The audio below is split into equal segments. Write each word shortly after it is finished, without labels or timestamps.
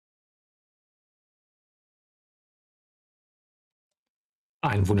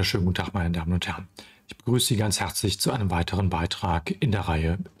Einen wunderschönen guten Tag, meine Damen und Herren. Ich begrüße Sie ganz herzlich zu einem weiteren Beitrag in der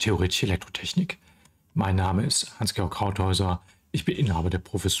Reihe Theoretische Elektrotechnik. Mein Name ist Hans-Georg Krauthäuser. Ich bin Inhaber der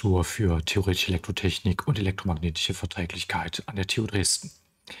Professur für Theoretische Elektrotechnik und elektromagnetische Verträglichkeit an der TU Dresden.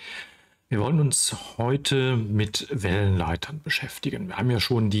 Wir wollen uns heute mit Wellenleitern beschäftigen. Wir haben ja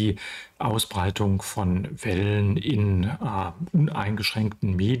schon die Ausbreitung von Wellen in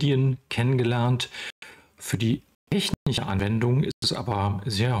uneingeschränkten Medien kennengelernt. Für die technische Anwendung ist es aber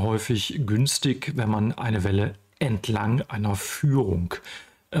sehr häufig günstig, wenn man eine Welle entlang einer Führung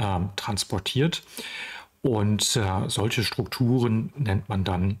transportiert. Und solche Strukturen nennt man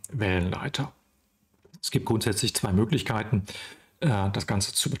dann Wellenleiter. Es gibt grundsätzlich zwei Möglichkeiten, das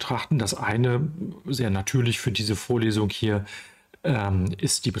Ganze zu betrachten. Das eine, sehr natürlich für diese Vorlesung hier,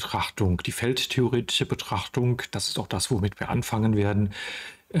 ist die Betrachtung, die feldtheoretische Betrachtung. Das ist auch das, womit wir anfangen werden.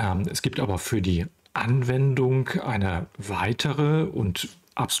 Es gibt aber für die Anwendung eine weitere und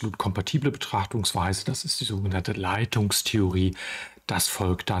absolut kompatible Betrachtungsweise. Das ist die sogenannte Leitungstheorie. Das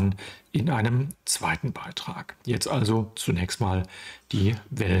folgt dann in einem zweiten Beitrag. Jetzt also zunächst mal die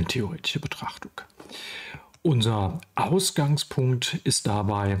wellentheoretische Betrachtung. Unser Ausgangspunkt ist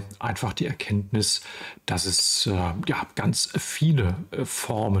dabei einfach die Erkenntnis, dass es ganz viele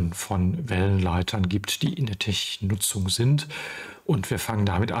Formen von Wellenleitern gibt, die in der technischen Nutzung sind. Und wir fangen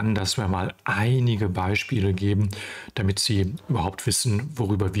damit an, dass wir mal einige Beispiele geben, damit Sie überhaupt wissen,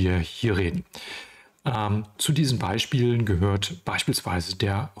 worüber wir hier reden. Zu diesen Beispielen gehört beispielsweise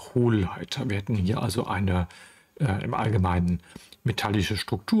der Hohlleiter. Wir hätten hier also eine im Allgemeinen metallische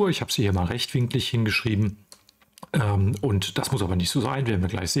Struktur. Ich habe sie hier mal rechtwinklig hingeschrieben. Und das muss aber nicht so sein, werden wir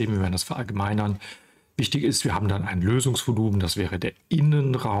gleich sehen, wir werden das verallgemeinern. Wichtig ist, wir haben dann ein Lösungsvolumen, das wäre der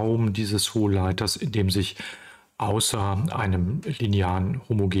Innenraum dieses Hohlleiters, in dem sich außer einem linearen,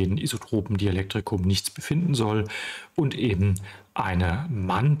 homogenen, isotropen Dielektrikum nichts befinden soll und eben eine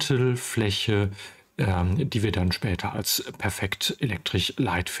Mantelfläche, die wir dann später als perfekt elektrisch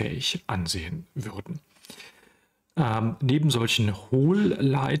leitfähig ansehen würden. Neben solchen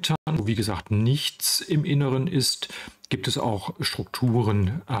Hohlleitern, wo wie gesagt nichts im Inneren ist, gibt es auch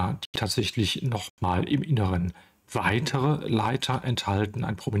Strukturen, die tatsächlich nochmal im Inneren weitere Leiter enthalten.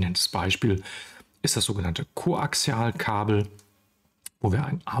 Ein prominentes Beispiel ist das sogenannte Koaxialkabel, wo wir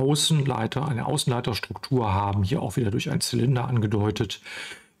eine Außenleiterstruktur haben, hier auch wieder durch einen Zylinder angedeutet,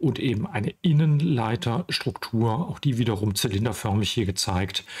 und eben eine Innenleiterstruktur, auch die wiederum zylinderförmig hier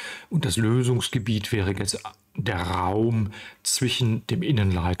gezeigt. Und das Lösungsgebiet wäre jetzt der Raum zwischen dem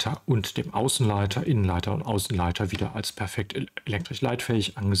Innenleiter und dem Außenleiter, Innenleiter und Außenleiter wieder als perfekt elektrisch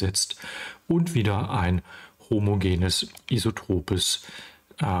leitfähig angesetzt und wieder ein homogenes, isotropes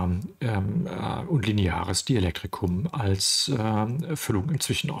und lineares Dielektrikum als Füllung im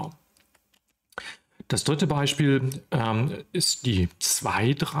Zwischenraum. Das dritte Beispiel ist die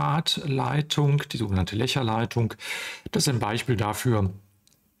Zweidrahtleitung, die sogenannte Lecher-Leitung. Das ist ein Beispiel dafür,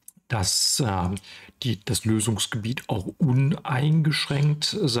 dass das Lösungsgebiet auch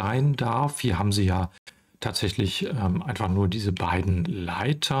uneingeschränkt sein darf. Hier haben Sie ja tatsächlich einfach nur diese beiden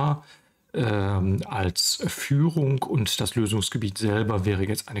Leiter als Führung und das Lösungsgebiet selber wäre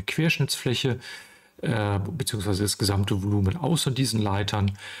jetzt eine Querschnittsfläche beziehungsweise das gesamte Volumen außer diesen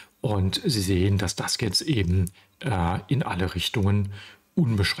Leitern. Und Sie sehen, dass das jetzt eben in alle Richtungen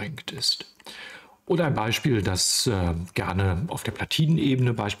unbeschränkt ist. Oder ein Beispiel, das gerne auf der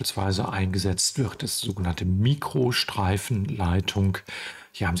Platinenebene beispielsweise eingesetzt wird, ist die sogenannte Mikrostreifenleitung.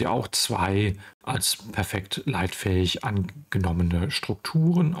 Hier haben Sie auch zwei als perfekt leitfähig angenommene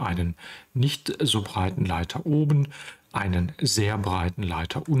Strukturen, einen nicht so breiten Leiter oben, einen sehr breiten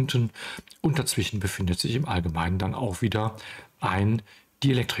Leiter unten und dazwischen befindet sich im Allgemeinen dann auch wieder ein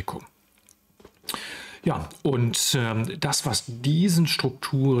Dielektrikum. Ja, und das, was diesen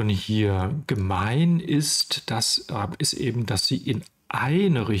Strukturen hier gemein ist, das ist eben, dass sie in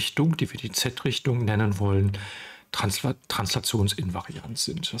eine Richtung, die wir die Z-Richtung nennen wollen, translationsinvariant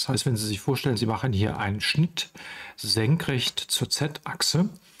sind. Das heißt, wenn Sie sich vorstellen, Sie machen hier einen Schnitt senkrecht zur Z-Achse,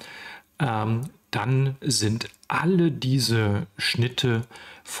 dann sind alle diese Schnitte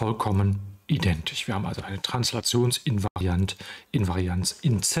vollkommen identisch. Wir haben also eine Translationsinvarianz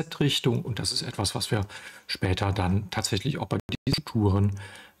in Z-Richtung und das ist etwas, was wir später dann tatsächlich auch bei diesen Strukturen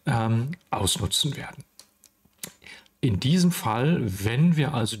ausnutzen werden. In diesem Fall, wenn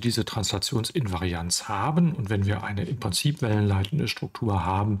wir also diese Translationsinvarianz haben und wenn wir eine im Prinzip wellenleitende Struktur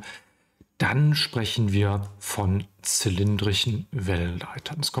haben, dann sprechen wir von zylindrischen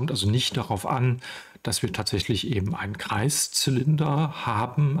Wellenleitern. Es kommt also nicht darauf an, dass wir tatsächlich eben einen Kreiszylinder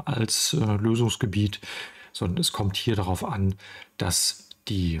haben als Lösungsgebiet, sondern es kommt hier darauf an, dass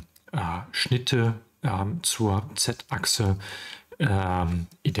die Schnitte zur Z-Achse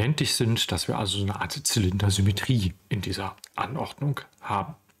identisch sind, dass wir also so eine Art Zylindersymmetrie in dieser Anordnung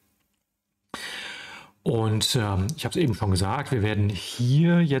haben. Und ich habe es eben schon gesagt, wir werden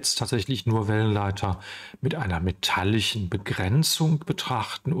hier jetzt tatsächlich nur Wellenleiter mit einer metallischen Begrenzung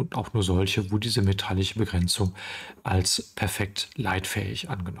betrachten und auch nur solche, wo diese metallische Begrenzung als perfekt leitfähig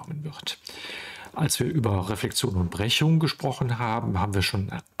angenommen wird. Als wir über Reflexion und Brechung gesprochen haben, haben wir schon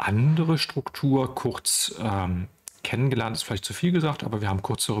eine andere Struktur kurz kennengelernt, ist vielleicht zu viel gesagt, aber wir haben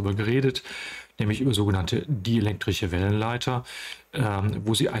kurz darüber geredet, nämlich über sogenannte dielektrische Wellenleiter,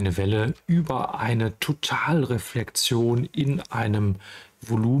 wo sie eine Welle über eine Totalreflexion in einem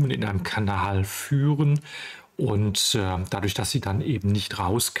Volumen, in einem Kanal führen. Und dadurch, dass sie dann eben nicht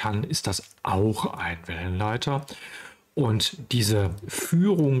raus kann, ist das auch ein Wellenleiter. Und diese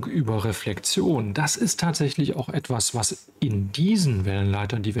Führung über Reflexion, das ist tatsächlich auch etwas, was in diesen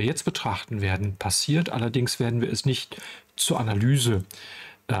Wellenleitern, die wir jetzt betrachten werden, passiert. Allerdings werden wir es nicht zur Analyse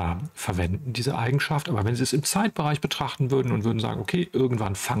verwenden, diese Eigenschaft. Aber wenn Sie es im Zeitbereich betrachten würden und würden sagen, okay,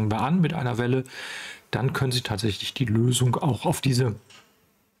 irgendwann fangen wir an mit einer Welle, dann können Sie tatsächlich die Lösung auch auf diese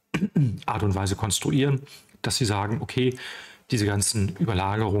Art und Weise konstruieren, dass Sie sagen, okay, diese ganzen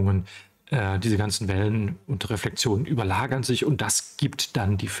Überlagerungen, diese ganzen Wellen und Reflexionen überlagern sich und das gibt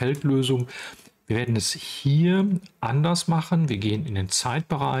dann die Feldlösung. Wir werden es hier anders machen. Wir gehen in den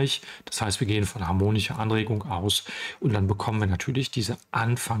Zeitbereich, das heißt, wir gehen von harmonischer Anregung aus und dann bekommen wir natürlich diese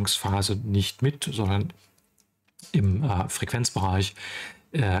Anfangsphase nicht mit, sondern im Frequenzbereich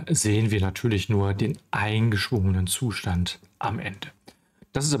sehen wir natürlich nur den eingeschwungenen Zustand am Ende.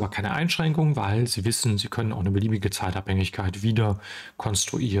 Das ist aber keine Einschränkung, weil Sie wissen, Sie können auch eine beliebige Zeitabhängigkeit wieder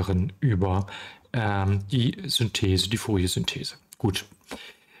konstruieren über die Synthese, die Fourier-Synthese. Gut.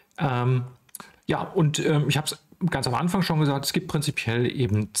 Ja, und ich habe es ganz am Anfang schon gesagt, es gibt prinzipiell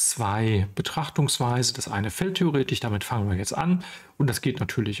eben zwei Betrachtungsweisen. Das eine feldtheoretisch, damit fangen wir jetzt an und das geht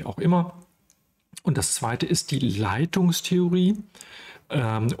natürlich auch immer. Und das zweite ist die Leitungstheorie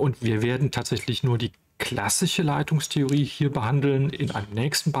und wir werden tatsächlich nur die klassische Leitungstheorie hier behandeln in einem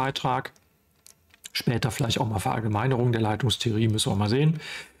nächsten Beitrag. Später vielleicht auch mal Verallgemeinerung der Leitungstheorie, müssen wir mal sehen.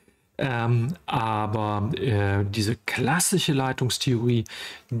 Aber diese klassische Leitungstheorie,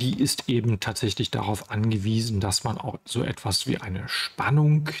 die ist eben tatsächlich darauf angewiesen, dass man auch so etwas wie eine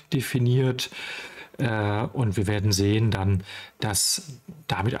Spannung definiert. Und wir werden sehen dann, dass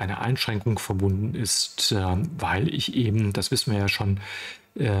damit eine Einschränkung verbunden ist, weil ich eben, das wissen wir ja schon,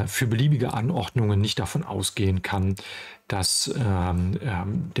 für beliebige Anordnungen nicht davon ausgehen kann, dass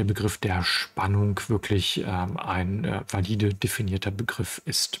der Begriff der Spannung wirklich ein valide definierter Begriff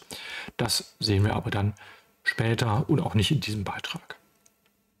ist. Das sehen wir aber dann später und auch nicht in diesem Beitrag.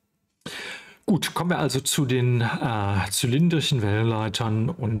 Gut, kommen wir also zu den zylindrischen Wellenleitern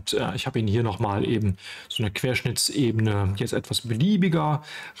und ich habe Ihnen hier nochmal eben so eine Querschnittsebene jetzt etwas beliebiger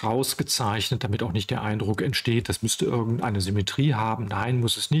rausgezeichnet, damit auch nicht der Eindruck entsteht, das müsste irgendeine Symmetrie haben. Nein,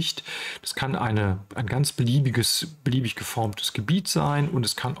 muss es nicht. Das kann ein ganz beliebig geformtes Gebiet sein und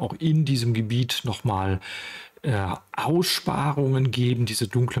es kann auch in diesem Gebiet nochmal Aussparungen geben. Diese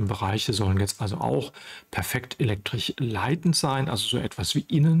dunklen Bereiche sollen jetzt also auch perfekt elektrisch leitend sein, also so etwas wie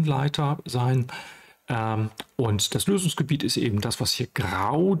Innenleiter sein. Und das Lösungsgebiet ist eben das, was hier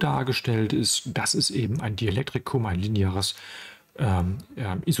grau dargestellt ist. Das ist eben ein Dielektrikum, ein lineares,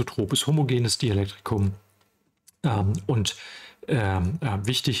 isotropes, homogenes Dielektrikum. Und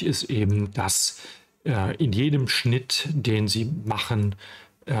wichtig ist eben, dass in jedem Schnitt, den Sie machen,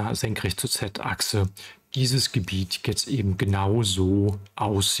 senkrecht zur Z-Achse, dieses Gebiet jetzt eben genauso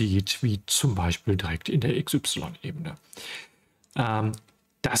aussieht wie zum Beispiel direkt in der XY-Ebene.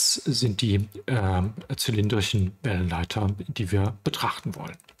 Das sind die zylindrischen Wellenleiter, die wir betrachten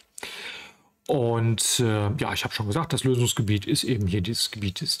wollen. Und ja, ich habe schon gesagt, das Lösungsgebiet ist eben hier dieses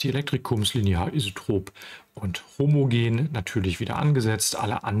Gebiet des Dielektrikums, linear, isotrop und homogen, natürlich wieder angesetzt.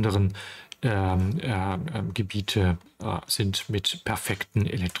 Alle anderen Gebiete sind mit perfekten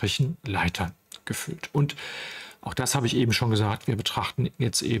elektrischen Leitern gefüllt. Und auch das habe ich eben schon gesagt, wir betrachten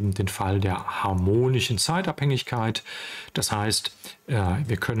jetzt eben den Fall der harmonischen Zeitabhängigkeit. Das heißt,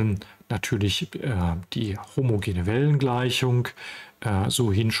 wir können natürlich die homogene Wellengleichung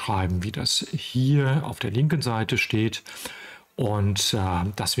so hinschreiben, wie das hier auf der linken Seite steht. Und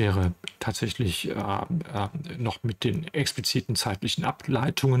das wäre tatsächlich noch mit den expliziten zeitlichen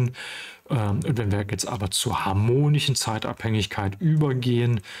Ableitungen. Und wenn wir jetzt aber zur harmonischen Zeitabhängigkeit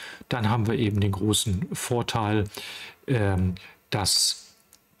übergehen, dann haben wir eben den großen Vorteil, dass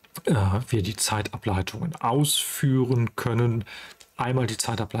wir die Zeitableitungen ausführen können. Einmal die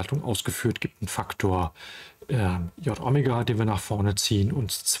Zeitableitung ausgeführt gibt einen Faktor J Omega, den wir nach vorne ziehen,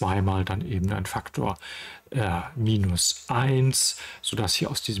 und zweimal dann eben ein Faktor minus 1, sodass hier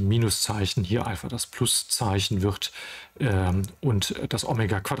aus diesem Minuszeichen hier einfach das Pluszeichen wird und das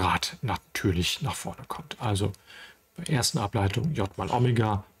Omega Quadrat natürlich nach vorne kommt. Also bei der ersten Ableitung J mal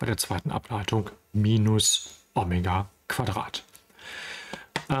Omega, bei der zweiten Ableitung minus Omega Quadrat.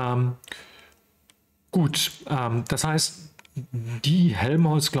 Das heißt, die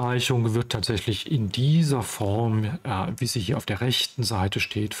Helmholtz-Gleichung wird tatsächlich in dieser Form, wie sie hier auf der rechten Seite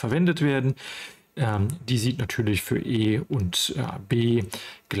steht, verwendet werden. Die sieht natürlich für E und B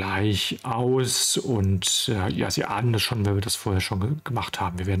gleich aus und ja, Sie ahnen das schon, weil wir das vorher schon gemacht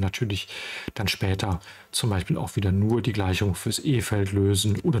haben. Wir werden natürlich dann später zum Beispiel auch wieder nur die Gleichung fürs E-Feld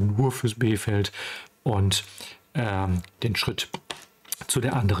lösen oder nur fürs B-Feld und den Schritt zu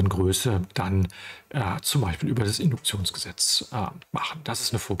der anderen Größe dann zum Beispiel über das Induktionsgesetz machen. Das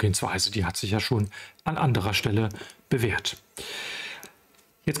ist eine Vorgehensweise, die hat sich ja schon an anderer Stelle bewährt.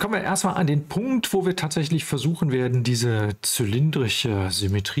 Jetzt kommen wir erstmal an den Punkt, wo wir tatsächlich versuchen werden, diese zylindrische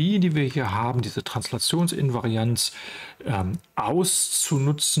Symmetrie, die wir hier haben, diese Translationsinvarianz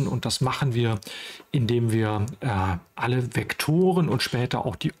auszunutzen. Und das machen wir, indem wir alle Vektoren und später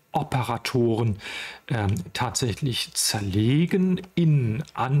auch die Operatoren tatsächlich zerlegen in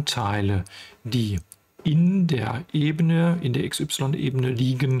Anteile, die in der Ebene, in der XY-Ebene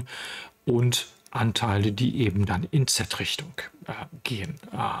liegen und Anteile, die eben dann in Z-Richtung gehen.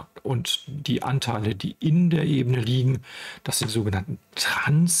 Und die Anteile, die in der Ebene liegen, das sind die sogenannten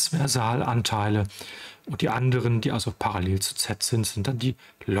Transversalanteile. Und die anderen, die also parallel zu Z sind, sind dann die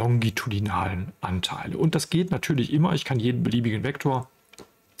longitudinalen Anteile. Und das geht natürlich immer, ich kann jeden beliebigen Vektor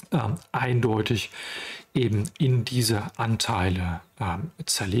eindeutig eben in diese Anteile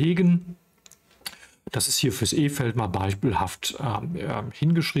zerlegen. Das ist hier fürs E-Feld mal beispielhaft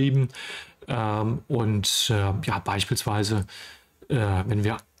hingeschrieben. Ja, beispielsweise, wenn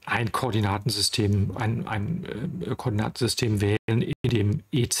wir ein Koordinatensystem wählen, in dem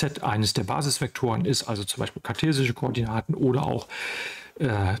EZ eines der Basisvektoren ist, also zum Beispiel kartesische Koordinaten oder auch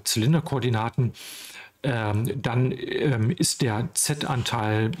Zylinderkoordinaten, dann ist der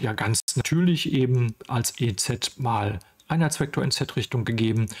Z-Anteil ja ganz natürlich eben als EZ mal Einheitsvektor in Z-Richtung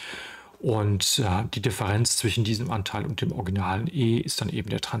gegeben. Und die Differenz zwischen diesem Anteil und dem originalen E ist dann eben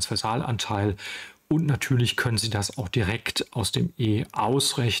der Transversalanteil. Und natürlich können Sie das auch direkt aus dem E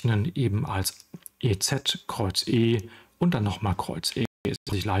ausrechnen, eben als EZ Kreuz E und dann nochmal Kreuz E. Ist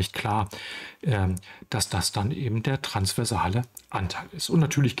sich leicht klar, dass das dann eben der transversale Anteil ist. Und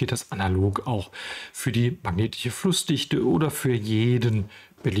natürlich geht das analog auch für die magnetische Flussdichte oder für jeden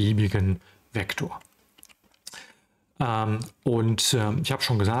beliebigen Vektor. Ich habe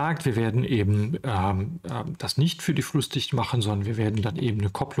schon gesagt, wir werden eben das nicht für die Flussdichte machen, sondern wir werden dann eben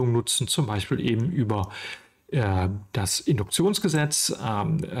eine Kopplung nutzen, zum Beispiel eben über das Induktionsgesetz,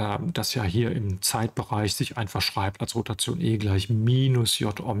 das ja hier im Zeitbereich sich einfach schreibt als Rotation E gleich minus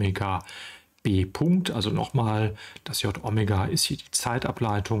J Omega B Punkt. Also nochmal, das J Omega ist hier die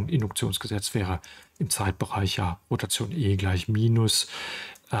Zeitableitung. Induktionsgesetz wäre im Zeitbereich ja Rotation E gleich minus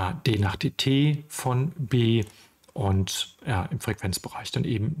d nach dt von B. Und im Frequenzbereich dann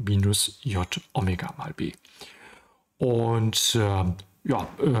eben minus J Omega mal B. Und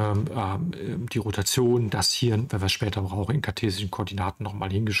die Rotation, das hier, wenn wir es später brauchen, in kartesischen Koordinaten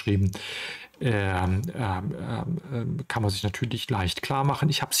nochmal hingeschrieben, kann man sich natürlich leicht klar machen.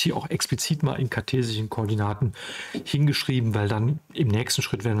 Ich habe es hier auch explizit mal in kartesischen Koordinaten hingeschrieben, weil dann im nächsten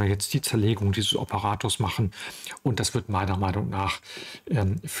Schritt werden wir jetzt die Zerlegung dieses Operators machen. Und das wird meiner Meinung nach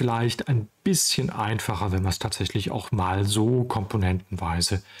vielleicht ein bisschen einfacher, wenn wir es tatsächlich auch mal so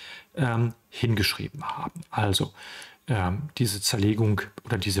komponentenweise hingeschrieben haben. Also diese Zerlegung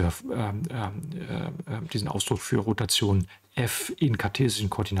oder diesen Ausdruck für Rotation F in kartesischen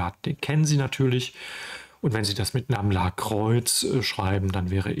Koordinaten, den kennen Sie natürlich. Und wenn Sie das mit Nabla-Kreuz schreiben, dann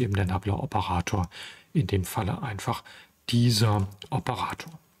wäre eben der Nabla-Operator in dem Falle einfach dieser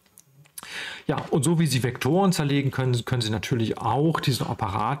Operator. Ja, und so wie Sie Vektoren zerlegen können, können Sie natürlich auch diesen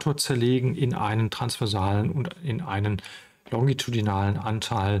Operator zerlegen in einen transversalen und in einen longitudinalen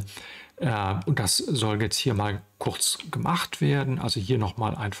Anteil. Und das soll jetzt hier mal kurz gemacht werden. Also hier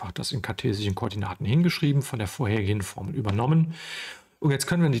nochmal einfach das in kartesischen Koordinaten hingeschrieben, von der vorhergehenden Formel übernommen. Und jetzt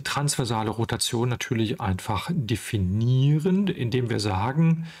können wir die transversale Rotation natürlich einfach definieren, indem wir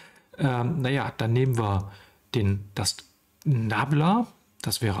sagen, naja, dann nehmen wir das Nabla,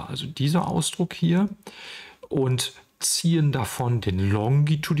 das wäre also dieser Ausdruck hier, und ziehen davon den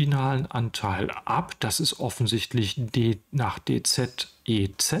longitudinalen Anteil ab. Das ist offensichtlich d nach dz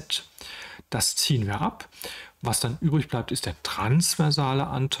ez. Das ziehen wir ab. Was dann übrig bleibt, ist der transversale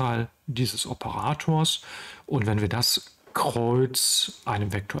Anteil dieses Operators. Und wenn wir das Kreuz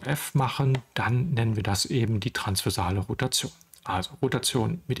einem Vektor f machen, dann nennen wir das eben die transversale Rotation. Also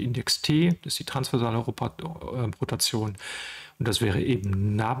Rotation mit Index t, das ist die transversale Rotation. Und das wäre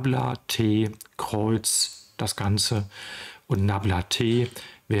eben Nabla t Kreuz das Ganze. Und Nabla t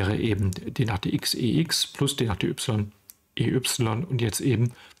wäre eben d nach dx ex plus d nach dy ey und jetzt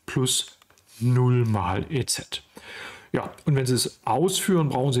eben plus 0 mal ez. Ja, und wenn Sie es ausführen,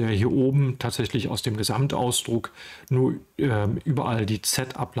 brauchen Sie ja hier oben tatsächlich aus dem Gesamtausdruck nur überall die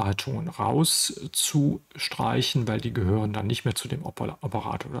Z-Ableitungen rauszustreichen, weil die gehören dann nicht mehr zu dem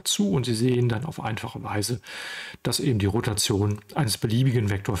Operator dazu. Und Sie sehen dann auf einfache Weise, dass eben die Rotation eines beliebigen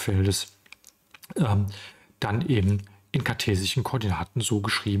Vektorfeldes dann eben in kartesischen Koordinaten so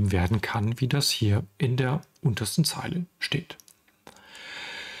geschrieben werden kann, wie das hier in der untersten Zeile steht.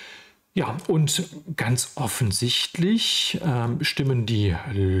 Ja, und ganz offensichtlich stimmen die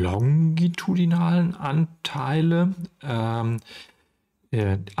longitudinalen Anteile,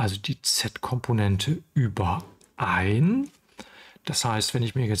 also die Z-Komponente, überein. Das heißt, wenn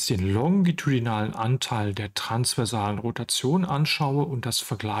ich mir jetzt den longitudinalen Anteil der transversalen Rotation anschaue und das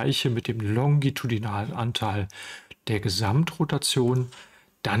vergleiche mit dem longitudinalen Anteil der Gesamtrotation,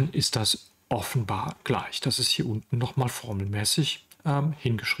 dann ist das offenbar gleich. Das ist hier unten nochmal formelmäßig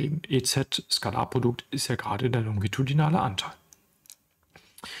hingeschrieben. EZ, Skalarprodukt, ist ja gerade der longitudinale Anteil.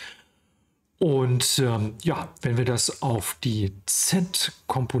 Und ja, wenn wir das auf die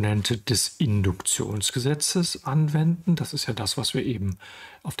Z-Komponente des Induktionsgesetzes anwenden, das ist ja das, was wir eben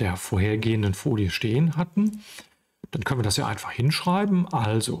auf der vorhergehenden Folie stehen hatten, dann können wir das ja einfach hinschreiben.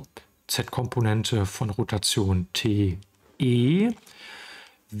 Also Z-Komponente von Rotation TE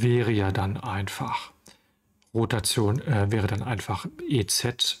wäre ja dann einfach wäre dann einfach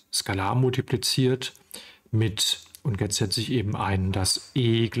EZ skalar multipliziert mit, und jetzt setze ich eben ein, dass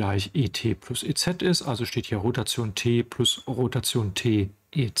E gleich ET plus EZ ist, also steht hier Rotation T plus Rotation T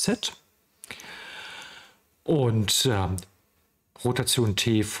EZ. Und Rotation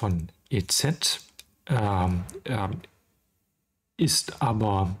T von EZ ist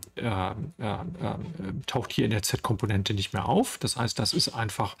aber, taucht hier in der Z-Komponente nicht mehr auf. Das heißt, das ist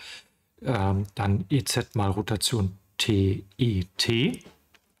einfach dann EZ mal Rotation TET.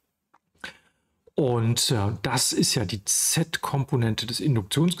 Und das ist ja die Z-Komponente des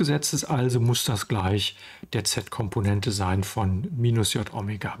Induktionsgesetzes, also muss das gleich der Z-Komponente sein von minus J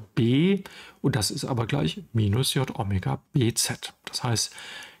Omega B. Und das ist aber gleich minus J Omega BZ. Das heißt,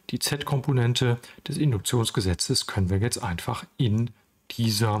 die Z-Komponente des Induktionsgesetzes können wir jetzt einfach in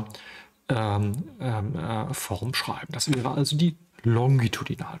dieser Form schreiben. Das wäre also die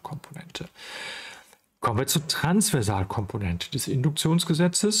Longitudinalkomponente. Kommen wir zur Transversalkomponente des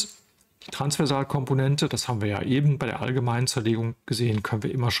Induktionsgesetzes. Die Transversalkomponente, das haben wir ja eben bei der allgemeinen Zerlegung gesehen, können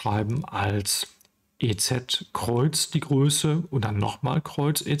wir immer schreiben als EZ Kreuz die Größe und dann nochmal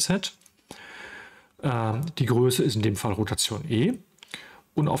Kreuz EZ. Die Größe ist in dem Fall Rotation E.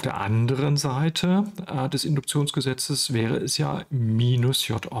 Und auf der anderen Seite des Induktionsgesetzes wäre es ja minus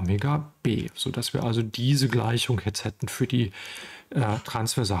J Omega B, sodass wir also diese Gleichung jetzt hätten für die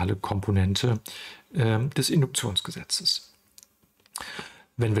transversale Komponente des Induktionsgesetzes.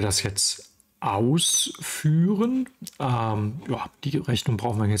 Wenn wir das jetzt ausführen, ja, die Rechnung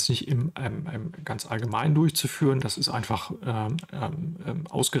brauchen wir jetzt nicht ganz allgemein durchzuführen, das ist einfach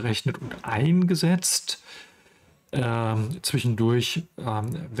ausgerechnet und eingesetzt. Zwischendurch,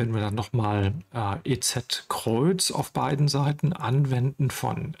 wenn wir dann nochmal EZ Kreuz auf beiden Seiten anwenden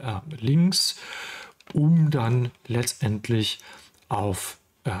von links, um dann letztendlich auf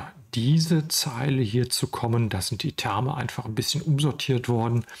diese Zeile hier zu kommen. Da sind die Terme einfach ein bisschen umsortiert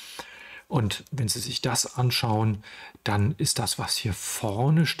worden. Und wenn Sie sich das anschauen, dann ist das, was hier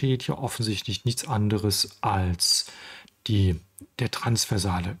vorne steht, ja offensichtlich nichts anderes als der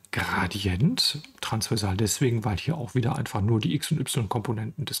transversale Gradient. Transversal deswegen, weil hier auch wieder einfach nur die x- und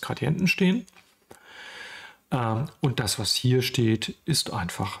y-Komponenten des Gradienten stehen. Und das, was hier steht, ist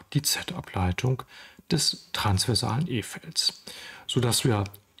einfach die Z-Ableitung des transversalen E-Felds. Sodass wir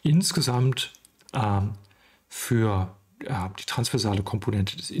insgesamt für die transversale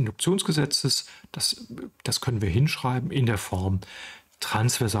Komponente des Induktionsgesetzes, das können wir hinschreiben in der Form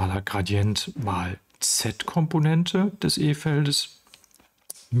transversaler Gradient mal Z-Komponente des E-Feldes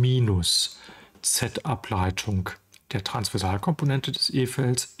minus Z-Ableitung der Transversalkomponente des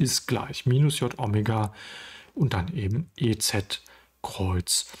E-Felds ist gleich minus J Omega und dann eben EZ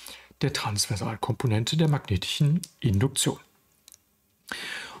Kreuz der Transversalkomponente der magnetischen Induktion.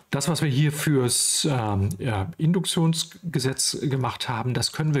 Das, was wir hier fürs Induktionsgesetz gemacht haben,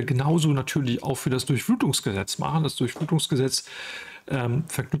 das können wir genauso natürlich auch für das Durchflutungsgesetz machen. Das Durchflutungsgesetz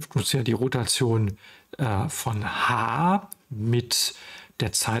verknüpft uns ja die Rotation von H mit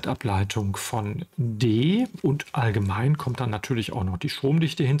der Zeitableitung von D und allgemein kommt dann natürlich auch noch die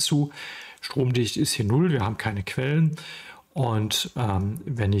Stromdichte hinzu. Stromdichte ist hier 0, wir haben keine Quellen. Und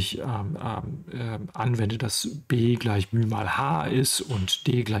wenn ich anwende, dass B gleich μ mal H ist und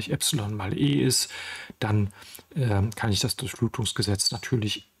D gleich Epsilon mal E ist, dann kann ich das Durchflutungsgesetz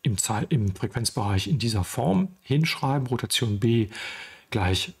natürlich im Frequenzbereich in dieser Form hinschreiben. Rotation B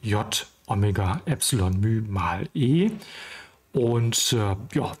gleich J Omega Epsilon μ mal E. Und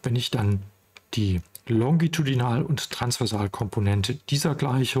ja, wenn ich dann die Longitudinal- und Transversalkomponente dieser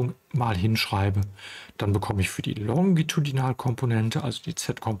Gleichung mal hinschreibe, dann bekomme ich für die Longitudinalkomponente, also die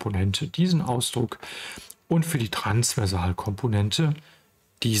Z-Komponente, diesen Ausdruck und für die Transversalkomponente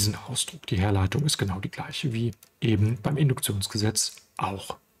diesen Ausdruck. Die Herleitung ist genau die gleiche wie eben beim Induktionsgesetz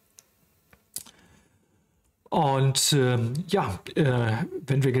auch. Und ja,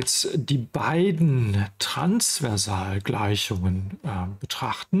 wenn wir jetzt die beiden Transversalgleichungen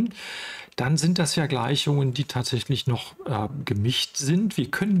betrachten, dann sind das ja Gleichungen, die tatsächlich noch gemischt sind.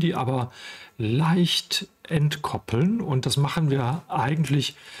 Wir können die aber leicht entkoppeln und das machen wir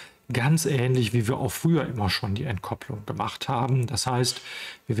eigentlich ganz ähnlich, wie wir auch früher immer schon die Entkopplung gemacht haben. Das heißt,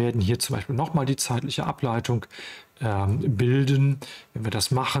 wir werden hier zum Beispiel nochmal die zeitliche Ableitung bilden. Wenn wir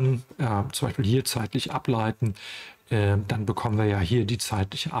das machen, zum Beispiel hier zeitlich ableiten, dann bekommen wir ja hier die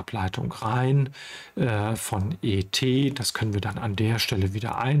zeitliche Ableitung rein von ET. Das können wir dann an der Stelle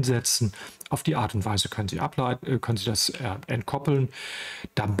wieder einsetzen. Auf die Art und Weise können Sie das entkoppeln.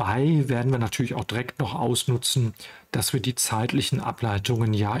 Dabei werden wir natürlich auch direkt noch ausnutzen, dass wir die zeitlichen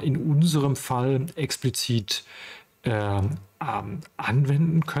Ableitungen ja in unserem Fall explizit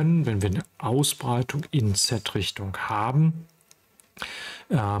anwenden können, wenn wir eine Ausbreitung in Z-Richtung haben.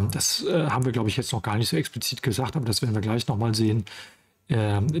 Das haben wir, glaube ich, jetzt noch gar nicht so explizit gesagt, aber das werden wir gleich nochmal sehen.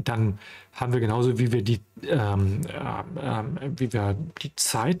 Dann haben wir genauso, wie wir die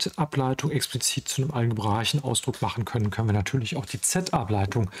Zeitableitung explizit zu einem algebraischen Ausdruck machen können, können wir natürlich auch die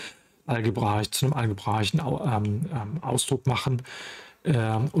Z-Ableitung algebraisch zu einem algebraischen Ausdruck machen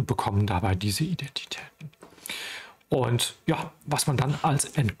und bekommen dabei diese Identitäten. Und ja, was man dann als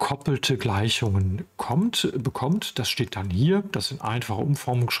entkoppelte Gleichungen bekommt, das steht dann hier. Das sind einfache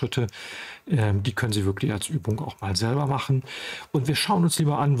Umformungsschritte. Die können Sie wirklich als Übung auch mal selber machen. Und wir schauen uns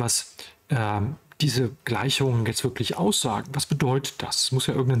lieber an, was diese Gleichungen jetzt wirklich aussagen. Was bedeutet das? Es muss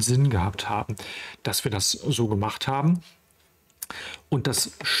ja irgendeinen Sinn gehabt haben, dass wir das so gemacht haben. Und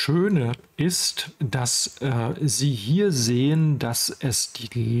das Schöne ist, dass Sie hier sehen, dass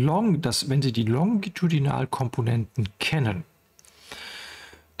wenn Sie die Longitudinalkomponenten kennen,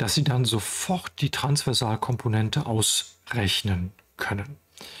 dass Sie dann sofort die Transversalkomponente ausrechnen können.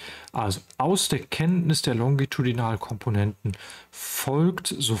 Also aus der Kenntnis der Longitudinalkomponenten folgt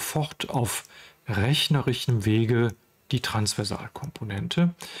sofort auf rechnerischem Wege die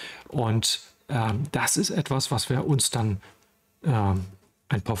Transversalkomponente. Und das ist etwas, was wir uns dann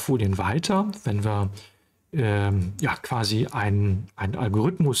ein paar Folien weiter, wenn wir ja, quasi einen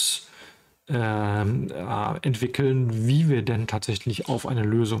Algorithmus entwickeln, wie wir denn tatsächlich auf eine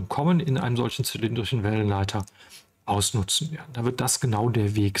Lösung kommen in einem solchen zylindrischen Wellenleiter, ausnutzen werden. Da wird das genau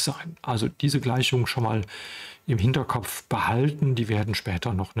der Weg sein. Also diese Gleichungen schon mal im Hinterkopf behalten, die werden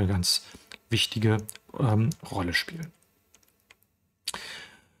später noch eine ganz wichtige Rolle spielen.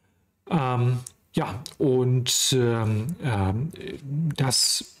 Ja, und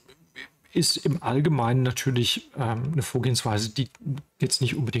das ist im Allgemeinen natürlich eine Vorgehensweise, die jetzt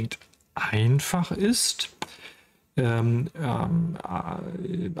nicht unbedingt einfach ist. Ich habe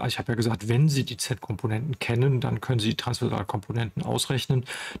ja gesagt, wenn Sie die Z-Komponenten kennen, dann können Sie die Transversalkomponenten ausrechnen.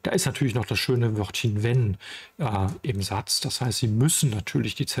 Da ist natürlich noch das schöne Wörtchen wenn im Satz. Das heißt, Sie müssen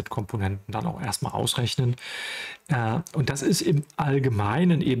natürlich die Z-Komponenten dann auch erstmal ausrechnen. Und das ist im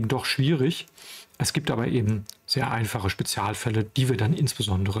Allgemeinen eben doch schwierig. Es gibt aber eben sehr einfache Spezialfälle, die wir dann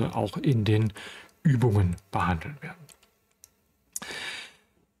insbesondere auch in den Übungen behandeln werden.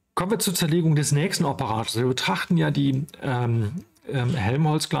 Kommen wir zur Zerlegung des nächsten Operators. Wir betrachten ja die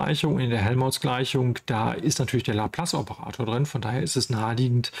Helmholtz-Gleichung. In der Helmholtz-Gleichung, da ist natürlich der Laplace-Operator drin. Von daher ist es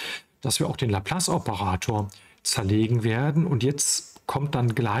naheliegend, dass wir auch den Laplace-Operator zerlegen werden. Und jetzt kommt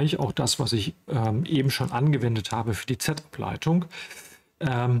dann gleich auch das, was ich eben schon angewendet habe für die Z-Ableitung.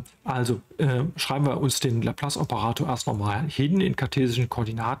 Schreiben wir uns den Laplace-Operator erst nochmal hin. In kartesischen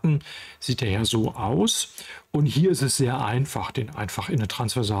Koordinaten sieht er ja so aus. Und hier ist es sehr einfach, den einfach in eine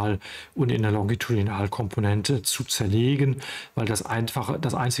Transversal- und in eine Longitudinalkomponente zu zerlegen, weil das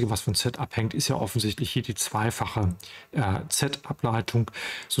Einzige, was von Z abhängt, ist ja offensichtlich hier die zweifache Z-Ableitung,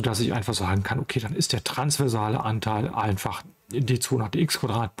 sodass ich einfach sagen kann, okay, dann ist der transversale Anteil einfach d2 nach dx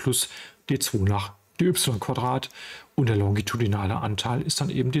Quadrat plus d2 nach dy Quadrat und der longitudinale Anteil ist dann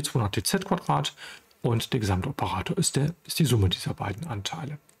eben d2 nach dz Quadrat und der Gesamtoperator ist die Summe dieser beiden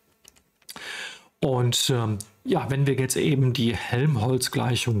Anteile. Und wenn wir jetzt eben die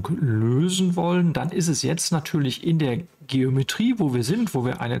Helmholtz-Gleichung lösen wollen, dann ist es jetzt natürlich in der Geometrie, wo wir sind, wo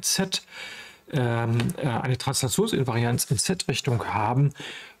wir eine Translationsinvarianz in Z-Richtung haben,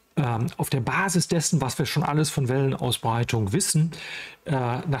 auf der Basis dessen, was wir schon alles von Wellenausbreitung wissen,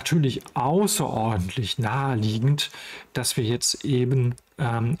 natürlich außerordentlich naheliegend, dass wir jetzt eben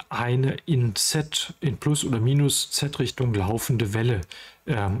eine in Plus- oder Minus-Z-Richtung laufende Welle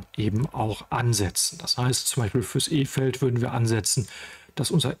eben auch ansetzen. Das heißt, zum Beispiel fürs E-Feld würden wir ansetzen,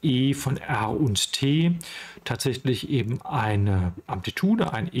 dass unser E von R und T tatsächlich eben eine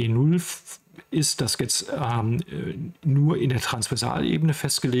Amplitude, ein E0 ist, das jetzt nur in der Transversalebene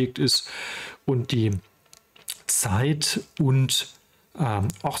festgelegt ist und die Zeit- und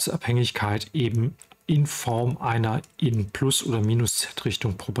Ortsabhängigkeit eben in Form einer in Plus- oder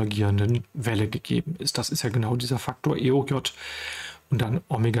Minus-Z-Richtung propagierenden Welle gegeben ist. Das ist ja genau dieser Faktor EOJ und dann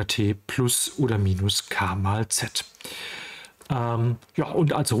Omega t plus oder minus k mal Z.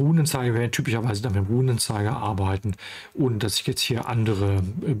 Und als Runenzeiger werden wir typischerweise dann mit dem Runenzeiger arbeiten, ohne dass ich jetzt hier andere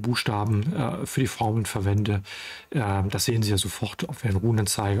Buchstaben für die Formeln verwende. Das sehen Sie ja sofort, ob wir einen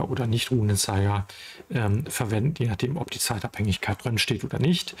Runenzeiger oder nicht Runenzeiger verwenden, je nachdem, ob die Zeitabhängigkeit drin steht oder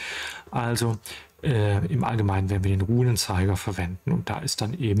nicht. Also im Allgemeinen werden wir den Runenzeiger verwenden und da ist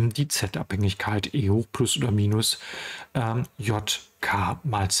dann eben die Z-Abhängigkeit E hoch plus oder minus J K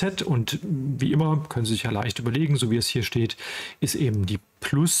mal Z und wie immer können Sie sich ja leicht überlegen, so wie es hier steht, ist eben die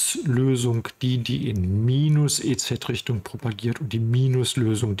Pluslösung die in minus EZ-Richtung propagiert und die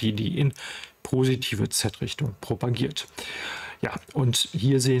Minuslösung die in positive Z-Richtung propagiert. Ja, und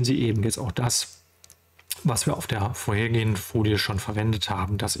hier sehen Sie eben jetzt auch das, was wir auf der vorhergehenden Folie schon verwendet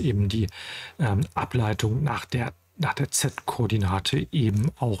haben, dass eben die Ableitung nach der Z-Koordinate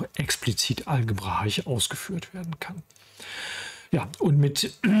eben auch explizit algebraisch ausgeführt werden kann. Ja, und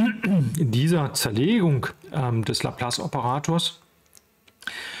mit dieser Zerlegung des Laplace-Operators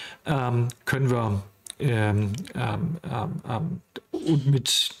können wir und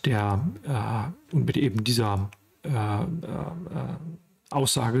mit eben dieser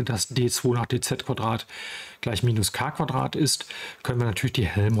Aussage, dass d2 nach dz Quadrat gleich minus k Quadrat ist, können wir natürlich die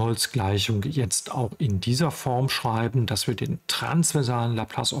Helmholtz-Gleichung jetzt auch in dieser Form schreiben, dass wir den transversalen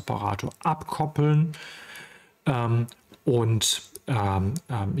Laplace-Operator abkoppeln und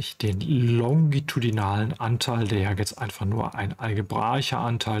ich den longitudinalen Anteil, der ja jetzt einfach nur ein algebraischer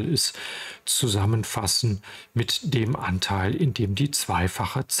Anteil ist, zusammenfassen mit dem Anteil, in dem die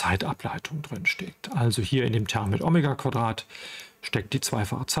zweifache Zeitableitung drin steckt. Also hier in dem Term mit Omega Quadrat steckt die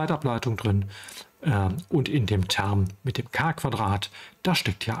zweifache Zeitableitung drin und in dem Term mit dem k Quadrat, da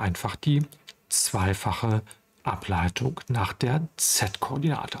steckt ja einfach die zweifache Ableitung nach der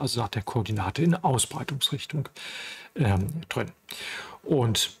Z-Koordinate, also nach der Koordinate in Ausbreitungsrichtung drin.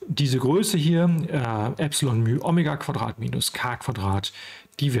 Und diese Größe hier, Epsilon μ Omega Quadrat minus k Quadrat,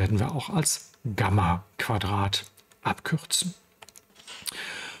 die werden wir auch als Gamma Quadrat abkürzen.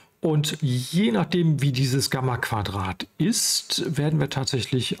 Und je nachdem, wie dieses Gamma Quadrat ist, werden wir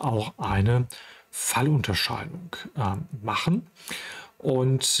tatsächlich auch eine Fallunterscheidung machen.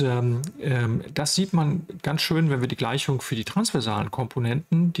 Und das sieht man ganz schön, wenn wir die Gleichung für die transversalen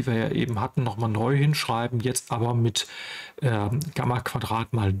Komponenten, die wir ja eben hatten, nochmal neu hinschreiben, jetzt aber mit Gamma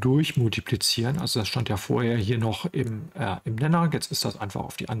Quadrat mal durchmultiplizieren. Also das stand ja vorher hier noch im Nenner, jetzt ist das einfach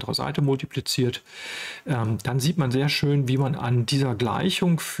auf die andere Seite multipliziert. Dann sieht man sehr schön, wie man an dieser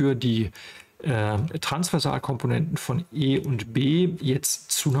Gleichung für die Transversalkomponenten von E und B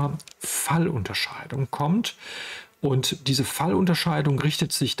jetzt zu einer Fallunterscheidung kommt. Und diese Fallunterscheidung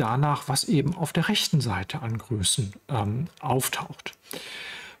richtet sich danach, was eben auf der rechten Seite an Größen auftaucht.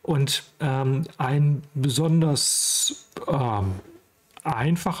 Und ein besonders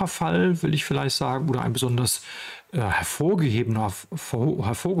einfacher Fall, will ich vielleicht sagen, oder ein besonders hervorgehobener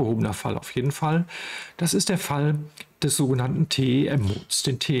Fall auf jeden Fall, das ist der Fall des sogenannten TEM-Mods.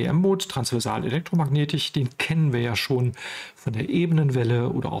 Den TEM-Mod, transversal elektromagnetisch, den kennen wir ja schon von der Ebenenwelle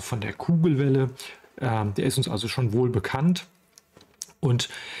oder auch von der Kugelwelle. Der ist uns also schon wohl bekannt. Und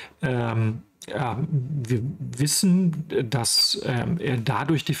wir wissen, dass er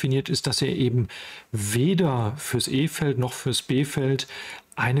dadurch definiert ist, dass er eben weder fürs E-Feld noch fürs B-Feld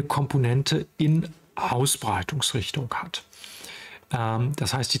eine Komponente in Ausbreitungsrichtung hat.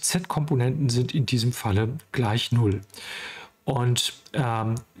 Das heißt, die Z-Komponenten sind in diesem Falle gleich 0. Und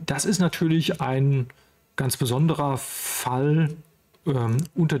das ist natürlich ein ganz besonderer Fall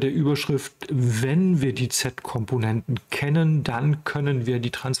unter der Überschrift, wenn wir die Z-Komponenten kennen, dann können wir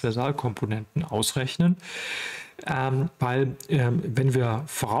die Transversalkomponenten ausrechnen. Weil wenn wir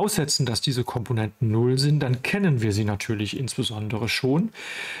voraussetzen, dass diese Komponenten 0 sind, dann kennen wir sie natürlich insbesondere schon.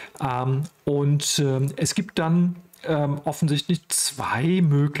 Es gibt dann offensichtlich zwei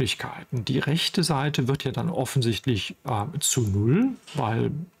Möglichkeiten. Die rechte Seite wird ja dann offensichtlich zu 0,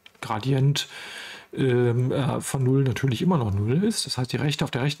 weil Gradient von 0 natürlich immer noch 0 ist. Das heißt,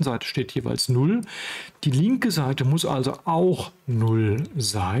 auf der rechten Seite steht jeweils 0. Die linke Seite muss also auch 0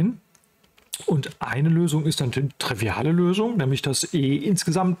 sein. Und eine Lösung ist dann die triviale Lösung, nämlich dass E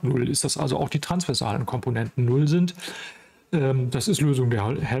insgesamt 0 ist, dass also auch die transversalen Komponenten 0 sind. Das ist Lösung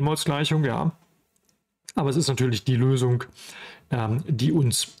der Helmholtz-Gleichung, ja. Aber es ist natürlich die Lösung, die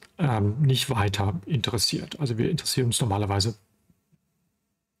uns nicht weiter interessiert. Also wir interessieren uns normalerweise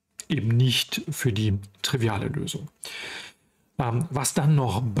eben nicht für die triviale Lösung. Was dann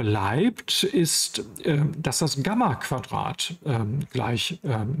noch bleibt, ist, dass das Gamma-Quadrat gleich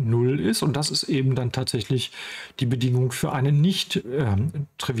 0 ist. Und das ist eben dann tatsächlich die Bedingung für einen nicht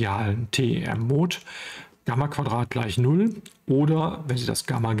trivialen TEM-Mode. Gamma-Quadrat gleich 0. Oder, wenn Sie das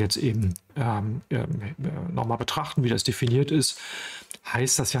Gamma jetzt eben nochmal betrachten, wie das definiert ist,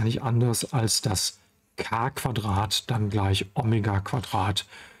 heißt das ja nicht anders, als dass K-Quadrat dann gleich Omega-Quadrat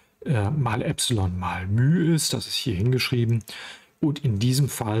mal Epsilon mal μ ist. Das ist hier hingeschrieben. Und in diesem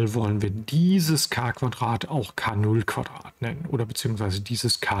Fall wollen wir dieses K-Quadrat auch K0-Quadrat nennen oder beziehungsweise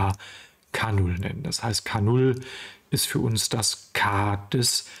dieses K K0 nennen. Das heißt, K0 ist für uns das K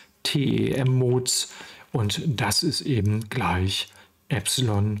des TEM-Mods und das ist eben gleich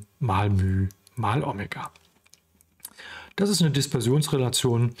Epsilon mal μ mal Omega. Das ist eine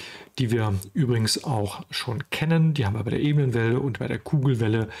Dispersionsrelation, die wir übrigens auch schon kennen. Die haben wir bei der Ebenenwelle und bei der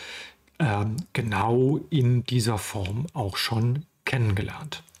Kugelwelle genau in dieser Form auch schon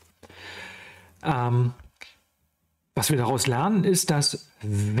kennengelernt. Was wir daraus lernen, ist, dass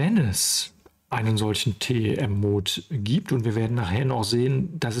wenn es einen solchen TEM-Mode gibt, und wir werden nachher noch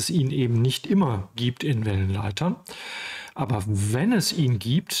sehen, dass es ihn eben nicht immer gibt in Wellenleitern, aber wenn es ihn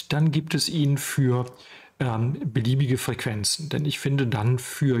gibt, dann gibt es ihn für beliebige Frequenzen. Denn ich finde dann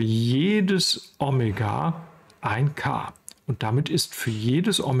für jedes Omega ein K. Und damit ist für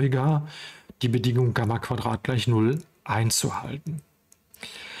jedes Omega die Bedingung Gamma Quadrat gleich 0 einzuhalten.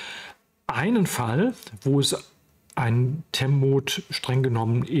 Einen Fall, wo es einen TEM-Mode streng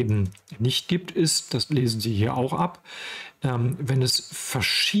genommen eben nicht gibt, ist, das lesen Sie hier auch ab, wenn es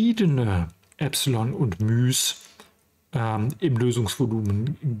verschiedene Epsilon und μ's im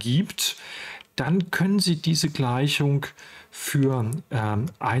Lösungsvolumen gibt, dann können Sie diese Gleichung für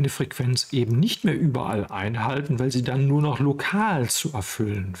eine Frequenz eben nicht mehr überall einhalten, weil sie dann nur noch lokal zu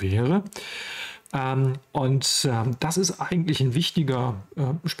erfüllen wäre. Das ist eigentlich ein wichtiger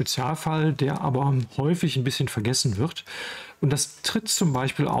Spezialfall, der aber häufig ein bisschen vergessen wird. Und das tritt zum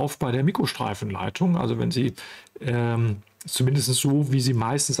Beispiel auf bei der Mikrostreifenleitung. Also wenn Sie zumindest so, wie sie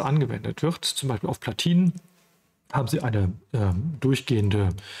meistens angewendet wird, zum Beispiel auf Platinen, haben Sie eine durchgehende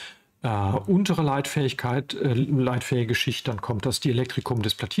untere leitfähige Schicht, dann kommt das Dielektrikum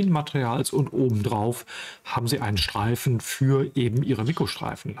des Platinenmaterials und obendrauf haben Sie einen Streifen für eben Ihre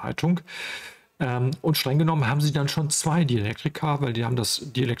Mikrostreifenleitung. Und streng genommen haben Sie dann schon zwei Dielektrika, weil die haben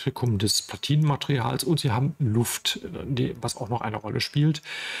das Dielektrikum des Platinenmaterials und Sie haben Luft, was auch noch eine Rolle spielt.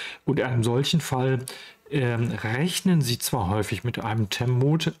 Und in einem solchen Fall rechnen Sie zwar häufig mit einem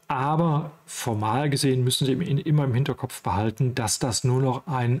TEM-Mode, aber formal gesehen müssen Sie immer im Hinterkopf behalten, dass das nur noch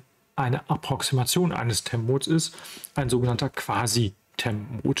eine Approximation eines TEM-Modes ist, ein sogenannter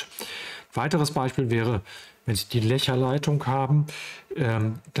Quasi-TEM-Mode. Weiteres Beispiel wäre, wenn Sie die Lecher-Leitung haben,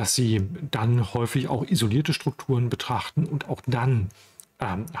 dass Sie dann häufig auch isolierte Strukturen betrachten und auch dann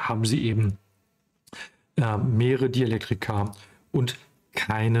haben Sie eben mehrere Dielektrika und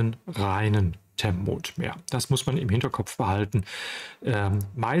keinen reinen TEM-Mode mehr. Das muss man im Hinterkopf behalten.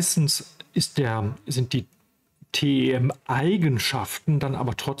 Meistens sind die TEM-Eigenschaften dann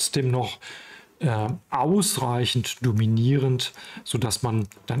aber trotzdem noch ausreichend dominierend, sodass man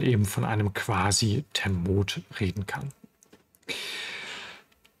dann eben von einem Quasi-TEM-Mode reden kann.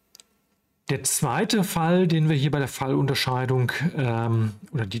 Der zweite Fall, den wir hier bei der Fallunterscheidung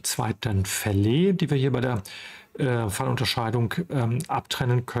oder die zweiten Fälle, die wir hier bei der Fallunterscheidung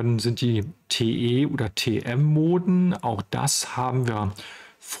abtrennen können, sind die TE- oder TM-Moden. Auch das haben wir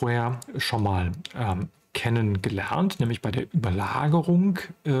vorher schon mal kennengelernt, nämlich bei der Überlagerung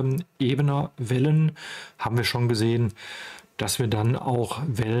ebener Wellen haben wir schon gesehen, dass wir dann auch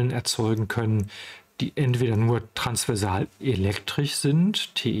Wellen erzeugen können, die entweder nur transversal elektrisch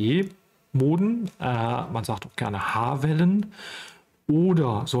sind, TE-Moden, man sagt auch gerne H-Wellen,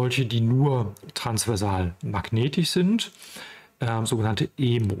 oder solche, die nur transversal magnetisch sind, sogenannte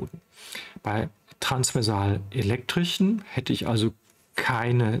E-Moden. Bei transversal elektrischen hätte ich also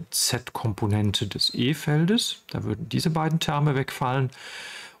keine Z-Komponente des E-Feldes, da würden diese beiden Terme wegfallen.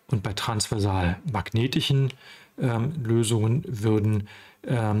 Und bei transversal magnetischen Lösungen würden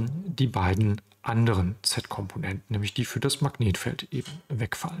die beiden anderen Z-Komponenten, nämlich die für das Magnetfeld, eben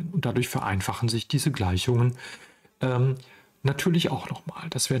wegfallen. Und dadurch vereinfachen sich diese Gleichungen natürlich auch nochmal.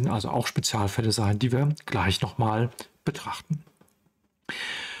 Das werden also auch Spezialfälle sein, die wir gleich nochmal betrachten.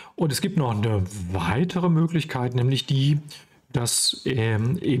 Und es gibt noch eine weitere Möglichkeit, nämlich die, dass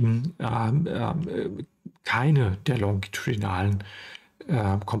eben keine der longitudinalen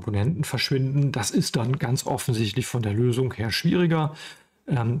Komponenten verschwinden. Das ist dann ganz offensichtlich von der Lösung her schwieriger.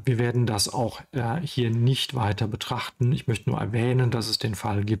 Wir werden das auch hier nicht weiter betrachten. Ich möchte nur erwähnen, dass es den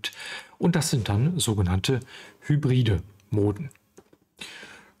Fall gibt. Und das sind dann sogenannte hybride Moden.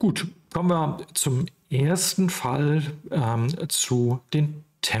 Gut, kommen wir zum ersten Fall, zu den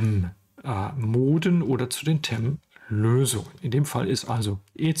TEM-Moden oder zu den TEM-Lösungen. In dem Fall ist also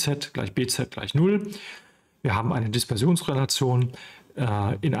EZ gleich BZ gleich 0. Wir haben eine Dispersionsrelation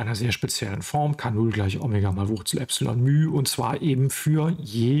in einer sehr speziellen Form, K0 gleich Omega mal Wurzel Epsilon μ, und zwar eben für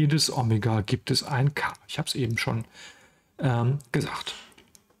jedes Omega gibt es ein K. Ich habe es eben schon gesagt.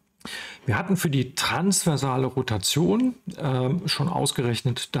 Wir hatten für die transversale Rotation schon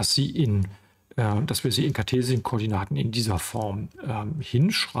ausgerechnet, dass wir sie in kartesischen Koordinaten in dieser Form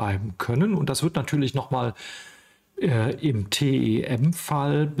hinschreiben können. Und das wird natürlich nochmal im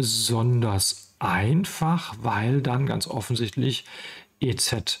TEM-Fall besonders einfach, weil dann ganz offensichtlich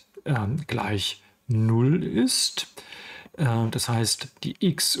EZ gleich 0 ist. Das heißt, die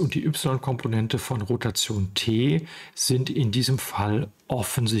X- und die Y-Komponente von Rotation T sind in diesem Fall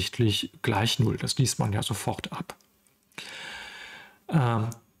offensichtlich gleich 0. Das liest man ja sofort ab.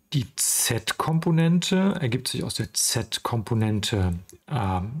 Die Z-Komponente ergibt sich aus der Z-Komponente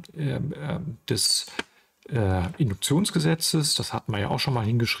des Induktionsgesetzes. Das hatten wir ja auch schon mal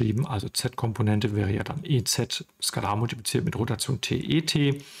hingeschrieben. Also Z-Komponente wäre ja dann EZ skalar multipliziert mit Rotation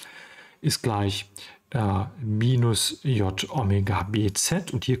TET ist gleich minus J Omega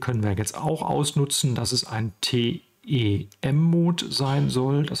BZ. Und hier können wir jetzt auch ausnutzen, dass es ein TEM-Mod sein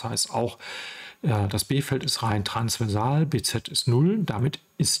soll. Das heißt auch, das B-Feld ist rein transversal, BZ ist 0. Damit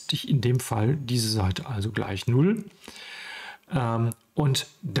ist in dem Fall diese Seite also gleich 0. Und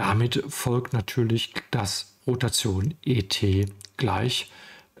damit folgt natürlich, dass Rotation ET gleich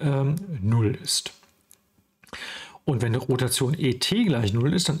 0 ist. Und wenn Rotation ET gleich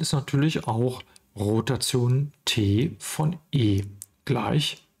 0 ist, dann ist natürlich auch Rotation T von E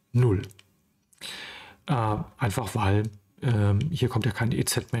gleich 0. Einfach weil hier kommt ja kein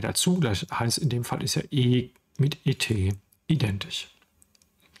EZ mehr dazu. Das heißt, in dem Fall ist ja E mit ET identisch.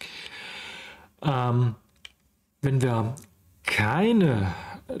 Wenn wir keine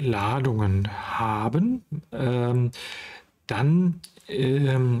Ladungen haben, dann,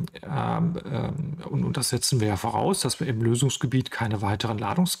 und das setzen wir ja voraus, dass wir im Lösungsgebiet keine weiteren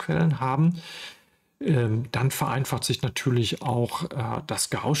Ladungsquellen haben, dann vereinfacht sich natürlich auch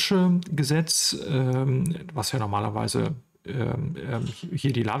das Gaußsche Gesetz, was ja normalerweise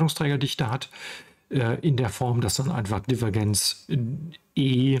hier die Ladungsträgerdichte hat, in der Form, dass dann einfach Divergenz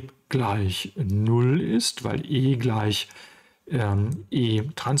E gleich 0 ist, weil E gleich E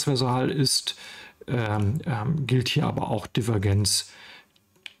transversal ist, gilt hier aber auch Divergenz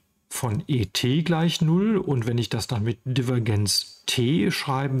von ET gleich 0. Und wenn ich das dann mit Divergenz T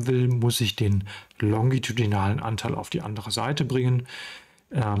schreiben will, muss ich den longitudinalen Anteil auf die andere Seite bringen.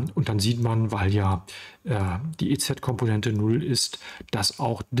 Und dann sieht man, weil ja die EZ-Komponente 0 ist, dass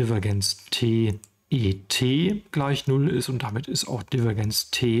auch Divergenz T ET gleich 0 ist und damit ist auch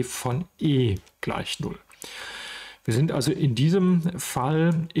Divergenz T von E gleich 0. Wir sind also in diesem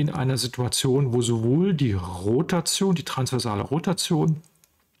Fall in einer Situation, wo sowohl die Rotation, die transversale Rotation,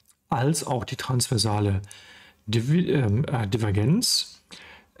 als auch die transversale Divergenz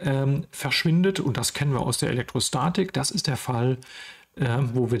verschwindet. Und das kennen wir aus der Elektrostatik. Das ist der Fall,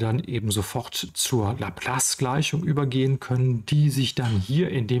 wo wir dann eben sofort zur Laplace-Gleichung übergehen können, die sich dann hier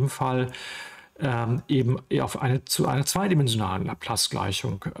in dem Fall eben zu einer zweidimensionalen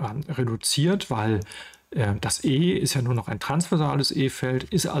Laplace-Gleichung reduziert, weil Das E ist ja nur noch ein transversales E-Feld,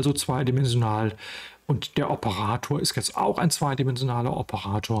 ist also zweidimensional. Und der Operator ist jetzt auch ein zweidimensionaler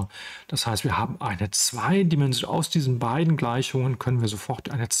Operator. Das heißt, wir haben eine zweidimensionale, aus diesen beiden Gleichungen können wir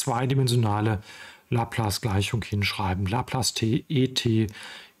sofort eine zweidimensionale Laplace-Gleichung hinschreiben. Laplace TET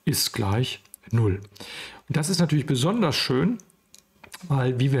ist gleich 0. Und das ist natürlich besonders schön,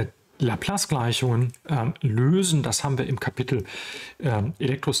 weil wie wir Laplace-Gleichungen lösen, das haben wir im Kapitel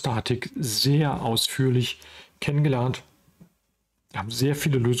Elektrostatik sehr ausführlich kennengelernt. Wir haben sehr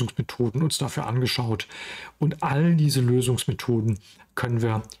viele Lösungsmethoden uns dafür angeschaut und all diese Lösungsmethoden können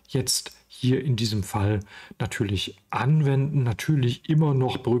wir jetzt hier in diesem Fall natürlich anwenden. Natürlich immer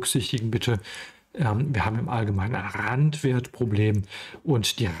noch berücksichtigen bitte, wir haben im Allgemeinen ein Randwertproblem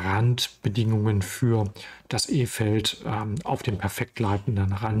und die Randbedingungen für das E-Feld auf dem perfekt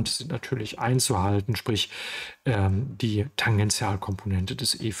leitenden Rand sind natürlich einzuhalten, sprich die Tangentialkomponente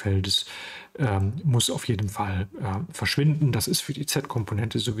des E-Feldes muss auf jeden Fall verschwinden. Das ist für die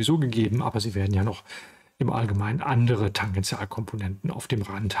Z-Komponente sowieso gegeben, aber Sie werden ja noch im Allgemeinen andere Tangentialkomponenten auf dem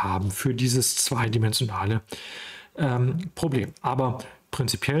Rand haben für dieses zweidimensionale Problem. Aber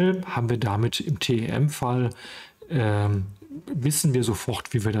prinzipiell haben wir damit im TEM-Fall, wissen wir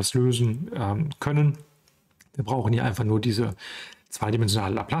sofort, wie wir das lösen können. Wir brauchen hier einfach nur diese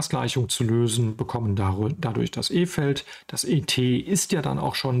zweidimensionale Laplace-Gleichung zu lösen, bekommen dadurch das E-Feld. Das ET ist ja dann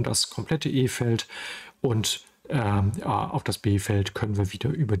auch schon das komplette E-Feld und auf das B-Feld können wir wieder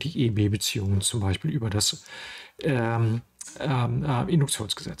über die EB-Beziehungen, zum Beispiel über das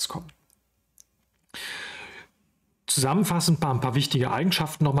Induktionsgesetz kommen. Zusammenfassend ein paar wichtige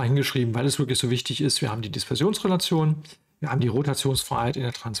Eigenschaften nochmal hingeschrieben, weil es wirklich so wichtig ist. Wir haben die Dispersionsrelation, wir haben die Rotationsfreiheit in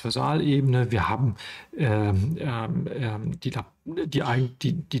der Transversalebene, wir haben die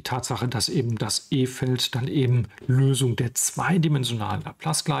Tatsache, dass eben das E-Feld dann eben Lösung der zweidimensionalen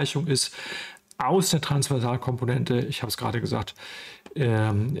Laplace-Gleichung ist. Aus der Transversalkomponente, ich habe es gerade gesagt,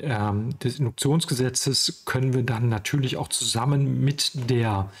 des Induktionsgesetzes können wir dann natürlich auch zusammen mit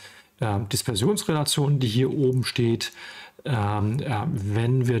der Dispersionsrelation, die hier oben steht,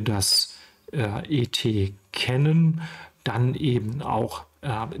 wenn wir das ET kennen, dann eben auch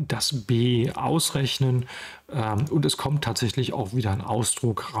das B ausrechnen und es kommt tatsächlich auch wieder ein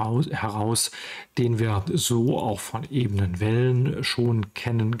Ausdruck heraus, den wir so auch von Ebenenwellen schon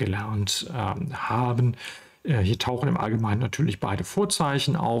kennengelernt haben. Hier tauchen im Allgemeinen natürlich beide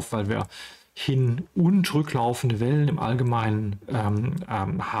Vorzeichen auf, weil wir hin- und rücklaufende Wellen im Allgemeinen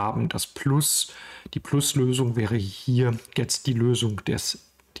haben. Die Pluslösung wäre hier jetzt die Lösung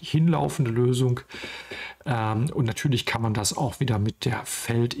die hinlaufende Lösung. Und natürlich kann man das auch wieder mit der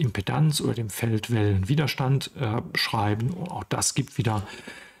Feldimpedanz oder dem Feldwellenwiderstand schreiben. Und auch das gibt wieder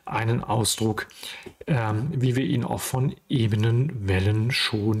einen Ausdruck, wie wir ihn auch von Ebenenwellen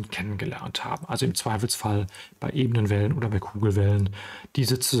schon kennengelernt haben. Also im Zweifelsfall bei Ebenenwellen oder bei Kugelwellen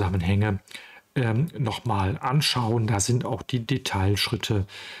diese Zusammenhänge nochmal anschauen. Da sind auch die Detailschritte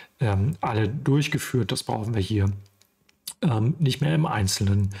alle durchgeführt. Das brauchen wir hier nicht mehr im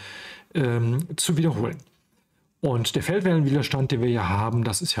Einzelnen zu wiederholen. Und der Feldwellenwiderstand, den wir hier haben,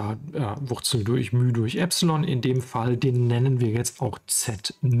 das ist ja Wurzel durch μ durch Epsilon. In dem Fall, den nennen wir jetzt auch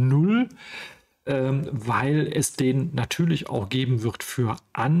Z0, weil es den natürlich auch geben wird für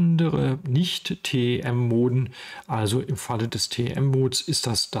andere Nicht-TM-Moden. Also im Falle des TM-Mods ist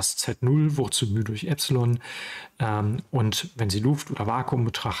das Z0, Wurzel μ durch Epsilon. Und wenn Sie Luft oder Vakuum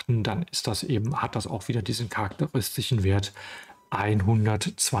betrachten, dann ist das eben, hat das auch wieder diesen charakteristischen Wert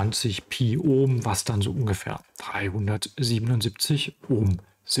 120 Pi Ohm, was dann so ungefähr 377 Ohm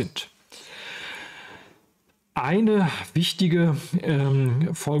sind. Eine wichtige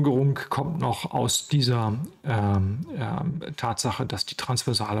Folgerung kommt noch aus dieser Tatsache, dass die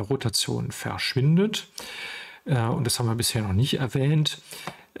transversale Rotation verschwindet. Und das haben wir bisher noch nicht erwähnt.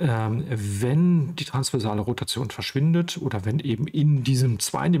 Wenn die transversale Rotation verschwindet oder wenn eben in diesem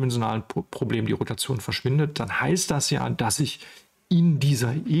zweidimensionalen Problem die Rotation verschwindet, dann heißt das ja, dass ich in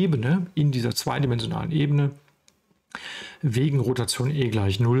dieser Ebene, in dieser zweidimensionalen Ebene, wegen Rotation E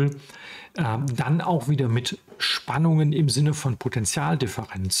gleich 0, dann auch wieder mit Spannungen im Sinne von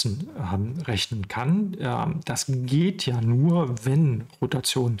Potentialdifferenzen rechnen kann. Das geht ja nur, wenn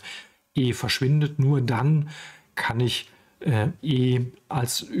Rotation E verschwindet, nur dann kann ich E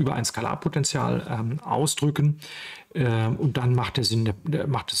als über ein Skalarpotential ausdrücken und dann macht es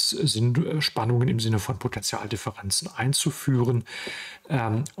Sinn, Spannungen im Sinne von Potentialdifferenzen einzuführen.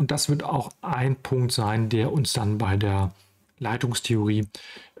 Und das wird auch ein Punkt sein, der uns dann bei der Leitungstheorie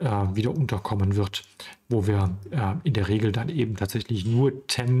wieder unterkommen wird, wo wir in der Regel dann eben tatsächlich nur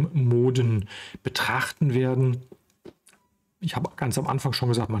TEM-Moden betrachten werden. Ich habe ganz am Anfang schon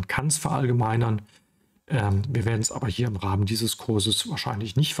gesagt, man kann es verallgemeinern. Wir werden es aber hier im Rahmen dieses Kurses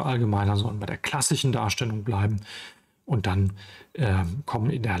wahrscheinlich nicht verallgemeinern, sondern bei der klassischen Darstellung bleiben. Und dann kommen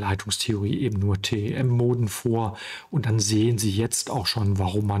in der Leitungstheorie eben nur TM-Moden vor. Und dann sehen Sie jetzt auch schon,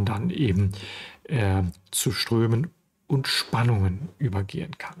 warum man dann eben zu Strömen und Spannungen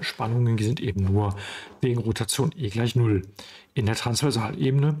übergehen kann. Spannungen sind eben nur wegen Rotation E = 0 in der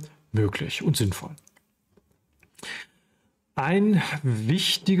Transversalebene möglich und sinnvoll. Ein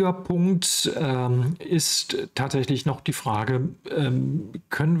wichtiger Punkt ist tatsächlich noch die Frage,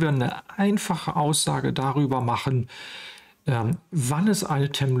 können wir eine einfache Aussage darüber machen, wann es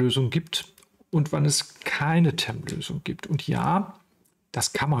eine TEM-Lösung gibt und wann es keine TEM-Lösung gibt. Und ja,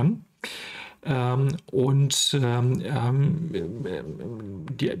 das kann man.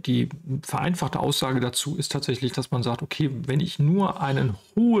 Die vereinfachte Aussage dazu ist tatsächlich, dass man sagt, okay, wenn ich nur einen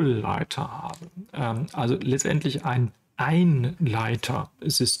Hohlleiter habe, also letztendlich ein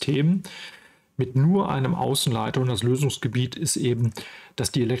Einleitersystem mit nur einem Außenleiter und das Lösungsgebiet ist eben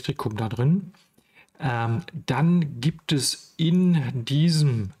das Dielektrikum da drin, dann gibt es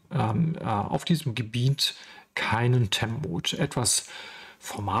auf diesem Gebiet keinen TEM-Mode. Etwas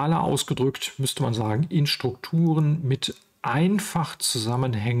formaler ausgedrückt müsste man sagen, in Strukturen mit einfach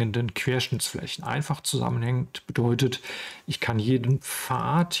zusammenhängenden Querschnittsflächen. Einfach zusammenhängend bedeutet, ich kann jeden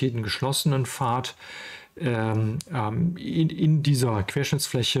geschlossenen Pfad in dieser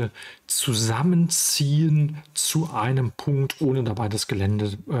Querschnittsfläche zusammenziehen zu einem Punkt, ohne dabei das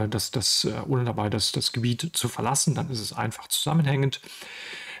Gelände, ohne dabei das Gebiet zu verlassen. Dann ist es einfach zusammenhängend.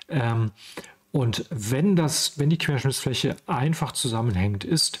 Und wenn die Querschnittsfläche einfach zusammenhängend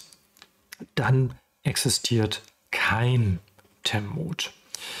ist, dann existiert kein TEM-Mode.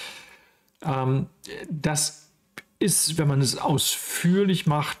 Das ist, wenn man es ausführlich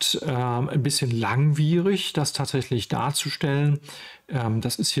macht, ein bisschen langwierig, das tatsächlich darzustellen.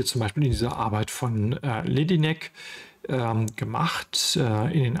 Das ist hier zum Beispiel in dieser Arbeit von Ledinek gemacht,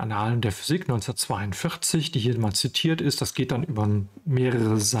 in den Annalen der Physik 1942, die hier mal zitiert ist. Das geht dann über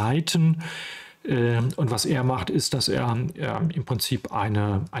mehrere Seiten. Und was er macht, ist, dass er im Prinzip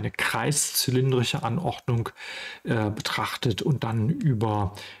eine kreiszylindrische Anordnung betrachtet und dann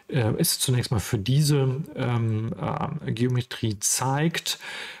es zunächst mal für diese Geometrie zeigt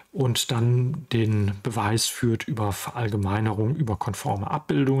und dann den Beweis führt über Verallgemeinerung, über konforme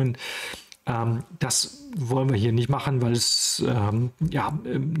Abbildungen. Das wollen wir hier nicht machen, weil es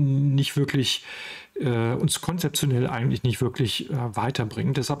nicht wirklich uns konzeptionell eigentlich nicht wirklich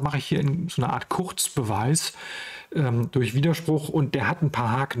weiterbringt. Deshalb mache ich hier so eine Art Kurzbeweis durch Widerspruch und der hat ein paar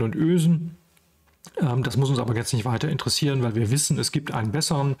Haken und Ösen. Das muss uns aber jetzt nicht weiter interessieren, weil wir wissen, es gibt einen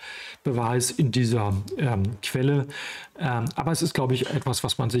besseren Beweis in dieser Quelle. Aber es ist, glaube ich, etwas,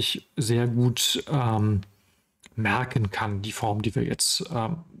 was man sich sehr gut merken kann, die Form, die wir jetzt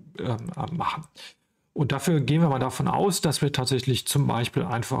machen. Und dafür gehen wir mal davon aus, dass wir tatsächlich zum Beispiel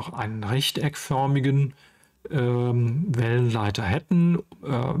einfach einen rechteckförmigen Wellenleiter hätten,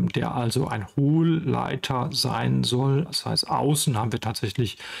 der also ein Hohlleiter sein soll. Das heißt, außen haben wir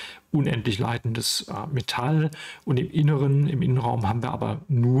tatsächlich unendlich leitendes Metall und im Innenraum haben wir aber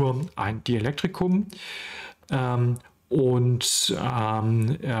nur ein Dielektrikum. Wir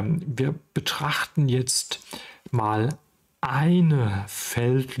betrachten jetzt mal eine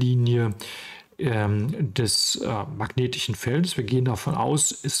Feldlinie des magnetischen Feldes. Wir gehen davon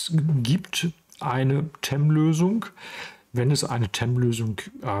aus, es gibt eine TEM-Lösung. Wenn es eine TEM-Lösung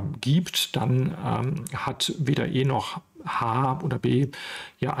gibt, dann hat weder E noch H oder B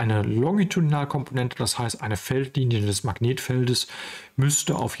ja eine Longitudinalkomponente, das heißt eine Feldlinie des Magnetfeldes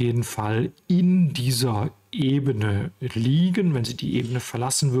müsste auf jeden Fall in dieser Ebene liegen. Wenn sie die Ebene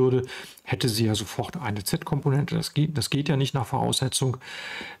verlassen würde, hätte sie ja sofort eine Z-Komponente. Das geht ja nicht nach Voraussetzung.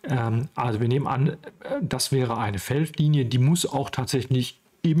 Also wir nehmen an, das wäre eine Feldlinie, die muss auch tatsächlich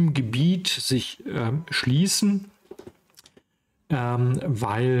im Gebiet sich schließen.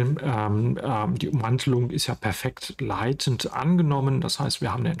 Weil die Ummantelung ist ja perfekt leitend angenommen. Das heißt,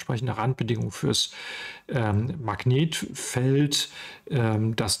 wir haben eine entsprechende Randbedingung fürs Magnetfeld,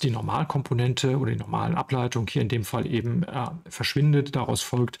 dass die Normalkomponente oder die normalen Ableitung hier in dem Fall eben verschwindet. Daraus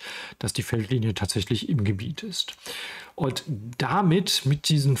folgt, dass die Feldlinie tatsächlich im Gebiet ist. Und mit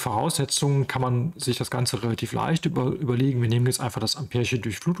diesen Voraussetzungen kann man sich das Ganze relativ leicht überlegen. Wir nehmen jetzt einfach das Ampere'sche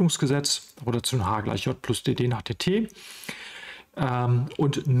Durchflutungsgesetz, Rotation H = J plus dd nach dt.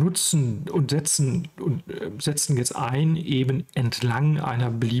 Und setzen jetzt ein eben entlang einer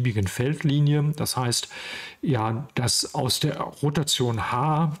beliebigen Feldlinie. Das heißt, ja, dass aus der Rotation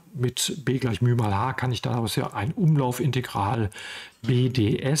H mit B = μ mal H kann ich daraus ja ein Umlaufintegral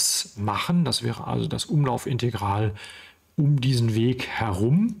BdS machen. Das wäre also das Umlaufintegral um diesen Weg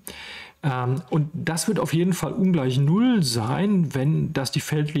herum. Und das wird auf jeden Fall ungleich 0 sein, wenn das die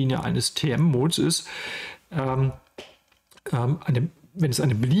Feldlinie eines TM-Mods ist. Wenn es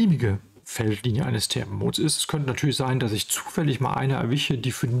eine beliebige Feldlinie eines TM-Mods ist. Es könnte natürlich sein, dass ich zufällig mal eine erwische,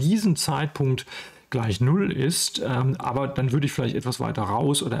 die für diesen Zeitpunkt gleich 0 ist, aber dann würde ich vielleicht etwas weiter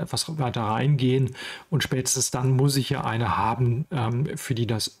raus oder etwas weiter reingehen und spätestens dann muss ich ja eine haben, für die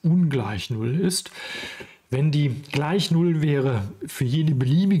das ungleich 0 ist. Wenn die gleich 0 wäre für jede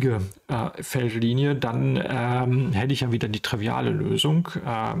beliebige Feldlinie, dann hätte ich ja wieder die triviale Lösung.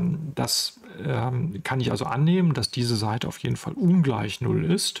 Das kann ich also annehmen, dass diese Seite auf jeden Fall ungleich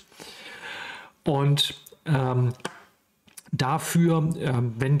 0 ist. Und dafür,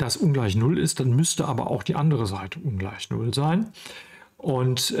 wenn das ungleich 0 ist, dann müsste aber auch die andere Seite ungleich 0 sein.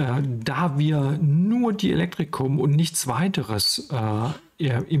 Und da wir nur die Dielektrikum und nichts weiteres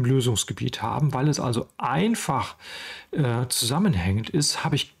im Lösungsgebiet haben, weil es also einfach zusammenhängend ist,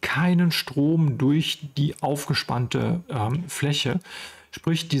 habe ich keinen Strom durch die aufgespannte Fläche.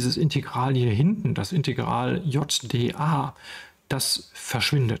 Sprich, dieses Integral hier hinten, das Integral JdA, das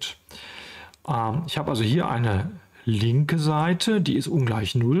verschwindet. Ich habe also hier eine linke Seite, die ist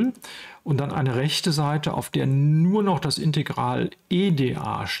ungleich 0 und dann eine rechte Seite, auf der nur noch das Integral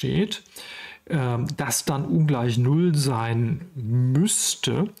EdA steht, das dann ungleich 0 sein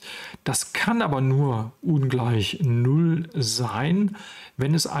müsste. Das kann aber nur ungleich 0 sein,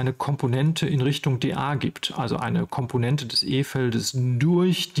 wenn es eine Komponente in Richtung dA gibt, also eine Komponente des E-Feldes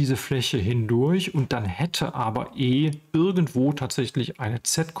durch diese Fläche hindurch und dann hätte aber E irgendwo tatsächlich eine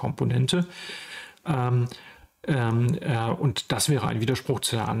Z-Komponente. Und das wäre ein Widerspruch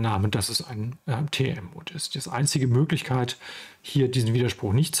zu der Annahme, dass es ein TM-Mod ist. Die einzige Möglichkeit, hier diesen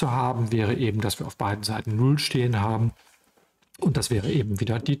Widerspruch nicht zu haben, wäre eben, dass wir auf beiden Seiten 0 stehen haben. Und das wäre eben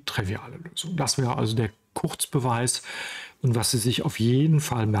wieder die triviale Lösung. Das wäre also der Kurzbeweis. Und was Sie sich auf jeden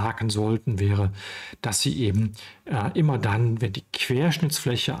Fall merken sollten, wäre, dass Sie eben immer dann, wenn die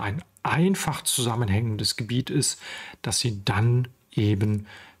Querschnittsfläche ein einfach zusammenhängendes Gebiet ist, dass Sie dann eben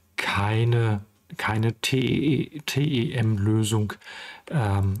keine TEM-Lösung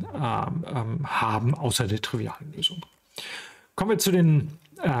haben, außer der trivialen Lösung. Kommen wir zu den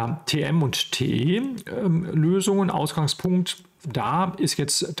TM- und TE-Lösungen. Ausgangspunkt, da ist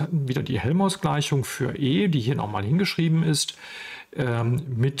jetzt wieder die Helmholtz-Gleichung für E, die hier nochmal hingeschrieben ist,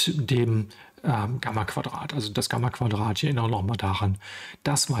 mit dem Gamma-Quadrat. Also das Gamma-Quadrat, ich erinnere nochmal daran,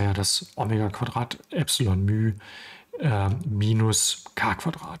 das war ja das Omega-Quadrat Epsilon μ minus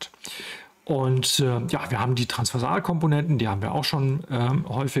K-Quadrat. Und ja, wir haben die Transversalkomponenten, die haben wir auch schon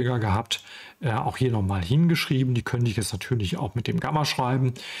häufiger gehabt, auch hier nochmal hingeschrieben. Die könnte ich jetzt natürlich auch mit dem Gamma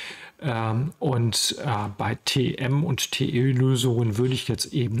schreiben. Bei TM- und TE-Lösungen würde ich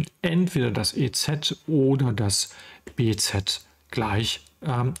jetzt eben entweder das EZ oder das BZ gleich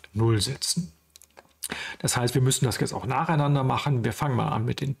 0 setzen. Das heißt, wir müssen das jetzt auch nacheinander machen. Wir fangen mal an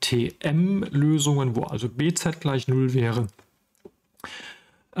mit den TM-Lösungen, wo also BZ gleich 0 wäre.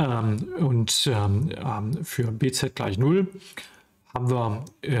 Für BZ gleich 0 haben wir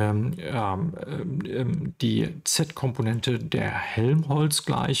die Z-Komponente der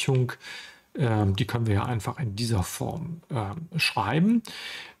Helmholtz-Gleichung. Die können wir ja einfach in dieser Form schreiben.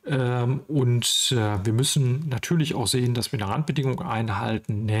 Wir müssen natürlich auch sehen, dass wir eine Randbedingung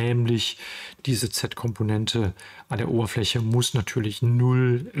einhalten, nämlich diese Z-Komponente an der Oberfläche muss natürlich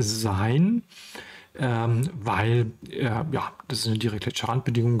 0 sein. Weil, ja, das ist eine dielektriche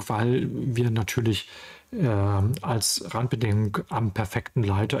Randbedingung, weil wir natürlich als Randbedingung am perfekten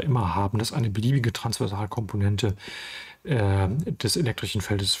Leiter immer haben, dass eine beliebige Transversalkomponente des elektrischen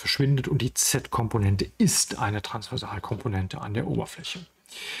Feldes verschwindet und die Z-Komponente ist eine Transversalkomponente an der Oberfläche.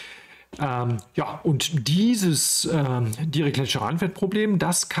 Ja, und dieses dielektriche Randwertproblem,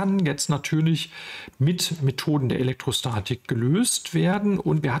 das kann jetzt natürlich mit Methoden der Elektrostatik gelöst werden.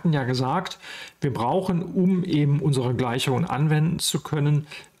 Und wir hatten ja gesagt, wir brauchen, um eben unsere Gleichungen anwenden zu können,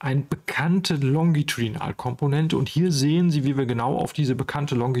 eine bekannte Longitudinalkomponente. Und hier sehen Sie, wie wir genau auf diese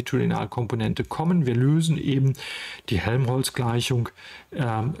bekannte Longitudinalkomponente kommen. Wir lösen eben die Helmholtz-Gleichung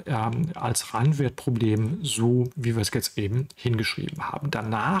als Randwertproblem, so wie wir es jetzt eben hingeschrieben haben.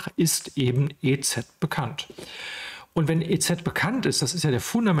 Danach ist eben EZ bekannt. Und wenn EZ bekannt ist, das ist ja der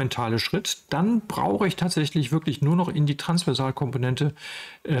fundamentale Schritt, dann brauche ich tatsächlich wirklich nur noch in die Transversalkomponente,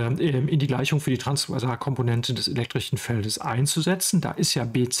 in die Gleichung für die Transversalkomponente des elektrischen Feldes einzusetzen. Da ist ja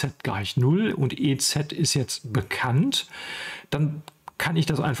BZ gleich 0 und EZ ist jetzt bekannt. Dann kann ich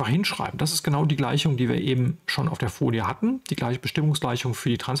das einfach hinschreiben. Das ist genau die Gleichung, die wir eben schon auf der Folie hatten. Die gleiche Bestimmungsgleichung für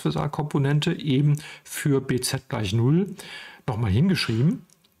die Transversalkomponente, eben für BZ gleich 0, nochmal hingeschrieben.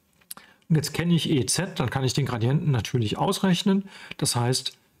 Und jetzt kenne ich EZ, dann kann ich den Gradienten natürlich ausrechnen. Das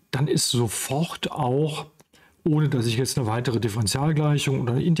heißt, dann ist sofort auch, ohne dass ich jetzt eine weitere Differentialgleichung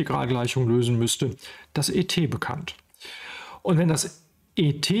oder eine Integralgleichung lösen müsste, das ET bekannt. Und wenn das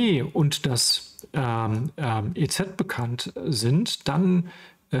ET und das EZ bekannt sind, dann,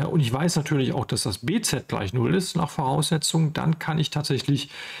 und ich weiß natürlich auch, dass das BZ gleich 0 ist nach Voraussetzung, dann kann ich tatsächlich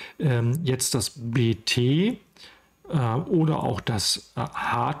jetzt das BT oder auch das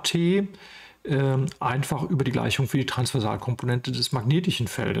HT einfach über die Gleichung für die Transversalkomponente des magnetischen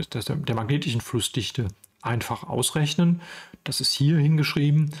Feldes, der magnetischen Flussdichte, einfach ausrechnen. Das ist hier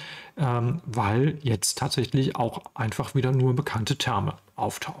hingeschrieben, weil jetzt tatsächlich auch einfach wieder nur bekannte Terme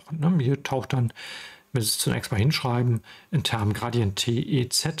auftauchen. Ne? Hier taucht dann, wenn Sie es zunächst mal hinschreiben, ein Term Gradient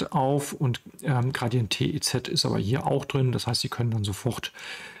TEZ auf und Gradient TEZ ist aber hier auch drin. Das heißt, Sie können dann sofort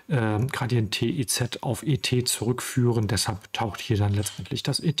Gradient TEZ auf ET zurückführen. Deshalb taucht hier dann letztendlich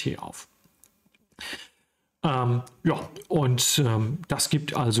das ET auf. Ja, und das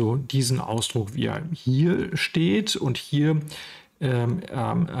gibt also diesen Ausdruck, wie er hier steht. Und hier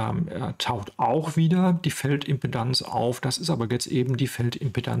taucht auch wieder die Feldimpedanz auf. Das ist aber jetzt eben die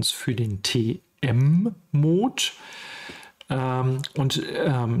Feldimpedanz für den TM-Mode.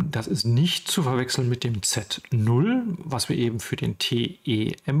 Das ist nicht zu verwechseln mit dem Z0, was wir eben für den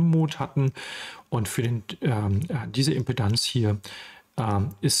TEM-Mode hatten. Und für diese Impedanz hier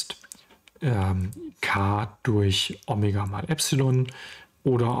ist K durch Omega mal Epsilon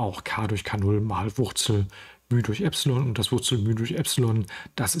oder auch K durch K0 mal Wurzel μ durch Epsilon, und das Wurzel μ durch Epsilon,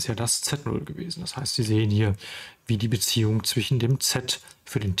 das ist ja das Z0 gewesen. Das heißt, Sie sehen hier, wie die Beziehung zwischen dem Z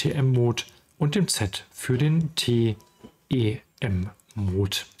für den TM-Mode und dem Z für den TEM-Mode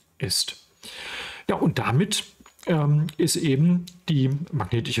ist. Ja, und damit ist eben die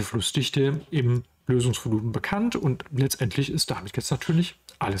magnetische Flussdichte im Lösungsvolumen bekannt, und letztendlich ist damit jetzt natürlich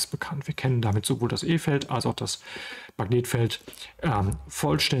alles bekannt. Wir kennen damit sowohl das E-Feld als auch das Magnetfeld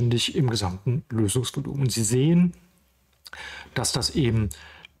vollständig im gesamten Lösungsvolumen. Und Sie sehen, dass das eben,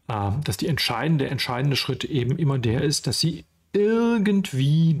 dass der entscheidende Schritt eben immer der ist, dass Sie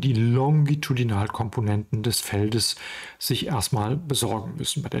irgendwie die Longitudinalkomponenten des Feldes sich erstmal besorgen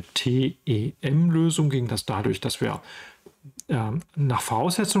müssen. Bei der TEM-Lösung ging das dadurch, dass wir nach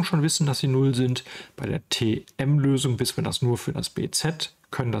Voraussetzung schon wissen, dass sie 0 sind. Bei der TM-Lösung wissen wir das nur für das BZ,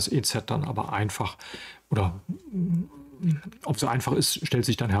 können das EZ dann aber einfach, oder ob es so einfach ist, stellt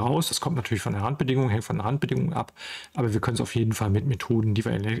sich dann heraus. Das kommt natürlich von der Randbedingung, hängt von der Randbedingung ab, aber wir können es auf jeden Fall mit Methoden, die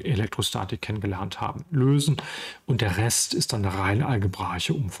wir in der Elektrostatik kennengelernt haben, lösen, und der Rest ist dann eine rein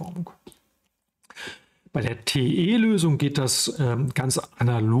algebraische Umformung. Bei der TE-Lösung geht das ganz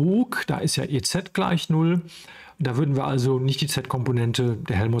analog, da ist ja EZ gleich 0. Da würden wir also nicht die Z-Komponente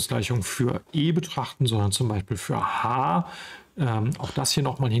der Helmholtz-Gleichung für E betrachten, sondern zum Beispiel für H. Auch das hier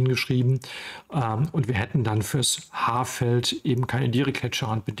nochmal hingeschrieben. Und wir hätten dann fürs H-Feld eben keine Dirichlet'sche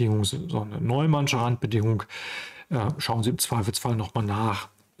Randbedingung, sondern eine Neumannsche Randbedingung. Schauen Sie im Zweifelsfall nochmal nach,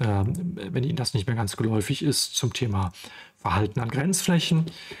 wenn Ihnen das nicht mehr ganz geläufig ist, zum Thema Verhalten an Grenzflächen.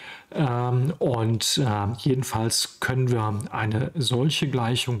 Jedenfalls können wir eine solche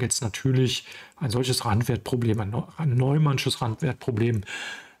Gleichung jetzt natürlich, ein solches Randwertproblem, ein Neumannsches Randwertproblem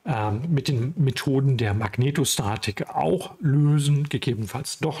mit den Methoden der Magnetostatik auch lösen,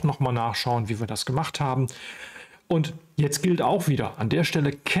 gegebenenfalls doch nochmal nachschauen, wie wir das gemacht haben. Und jetzt gilt auch wieder, an der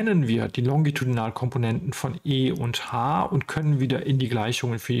Stelle kennen wir die Longitudinalkomponenten von E und H und können wieder in die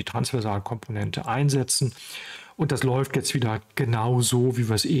Gleichungen für die Transversalkomponente einsetzen. Und das läuft jetzt wieder genau so, wie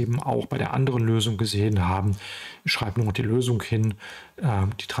wir es eben auch bei der anderen Lösung gesehen haben. Ich schreibe nur noch die Lösung hin.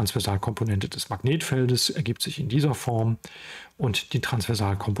 Die Transversalkomponente des Magnetfeldes ergibt sich in dieser Form und die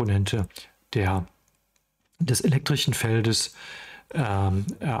Transversalkomponente des elektrischen Feldes, ich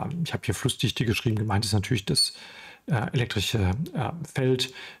habe hier Flussdichte geschrieben, gemeint ist natürlich das elektrische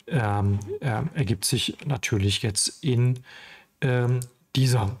Feld, ergibt sich natürlich jetzt in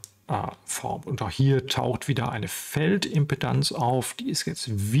dieser Form. Und auch hier taucht wieder eine Feldimpedanz auf. Die ist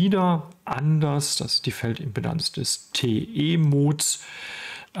jetzt wieder anders. Das ist die Feldimpedanz des TE-Mods.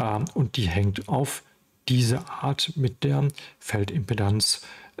 Und die hängt auf diese Art mit der Feldimpedanz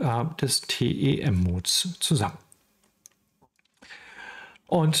des TEM-Mods zusammen.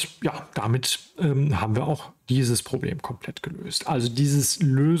 Und ja, damit haben wir auch dieses Problem komplett gelöst. Also dieses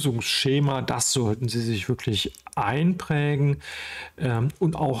Lösungsschema, das sollten Sie sich wirklich einprägen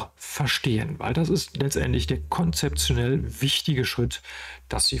und auch verstehen, weil das ist letztendlich der konzeptionell wichtige Schritt,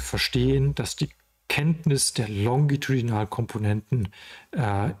 dass Sie verstehen, dass die Kenntnis der Longitudinalkomponenten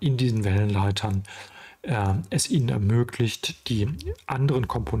in diesen Wellenleitern es Ihnen ermöglicht, die anderen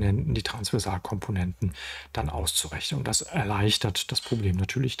Komponenten, die Transversalkomponenten, dann auszurechnen. Und das erleichtert das Problem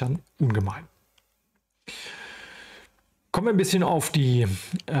natürlich dann ungemein. Kommen wir ein bisschen auf die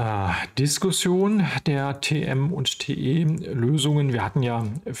Diskussion der TM- und TE-Lösungen. Wir hatten ja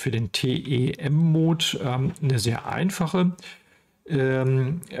für den TEM-Mode eine sehr einfache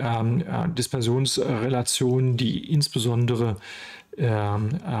Dispersionsrelation, die insbesondere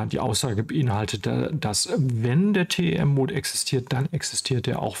die Aussage beinhaltet, dass wenn der TEM-Mode existiert, dann existiert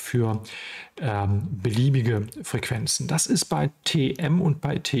er auch für beliebige Frequenzen. Das ist bei TM und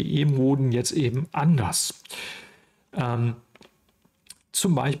bei TE-Moden jetzt eben anders.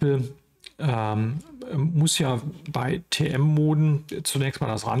 Zum Beispiel muss ja bei TM-Moden zunächst mal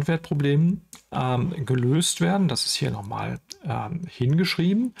das Randwertproblem gelöst werden. Das ist hier nochmal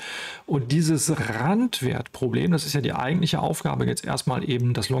hingeschrieben. Und dieses Randwertproblem, das ist ja die eigentliche Aufgabe, jetzt erstmal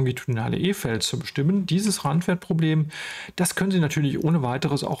eben das longitudinale E-Feld zu bestimmen. Dieses Randwertproblem, das können Sie natürlich ohne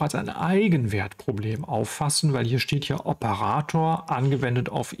weiteres auch als ein Eigenwertproblem auffassen, weil hier steht ja Operator angewendet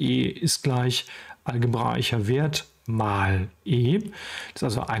auf E ist gleich algebraischer Wert mal E. Das ist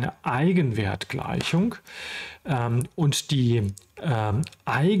also eine Eigenwertgleichung. Und die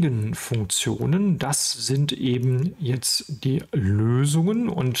Eigenfunktionen, das sind eben jetzt die Lösungen.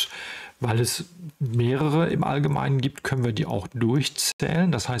 Und weil es mehrere im Allgemeinen gibt, können wir die auch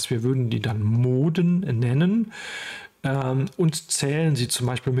durchzählen. Das heißt, wir würden die dann Moden nennen. Und zählen sie zum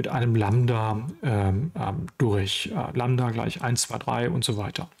Beispiel mit einem Lambda durch. Lambda gleich 1, 2, 3 und so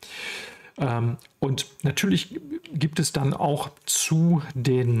weiter. Und natürlich gibt es dann auch zu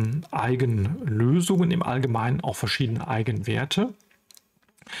den Eigenlösungen im Allgemeinen auch verschiedene Eigenwerte.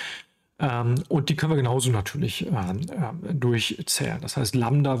 Und die können wir genauso natürlich durchzählen. Das heißt,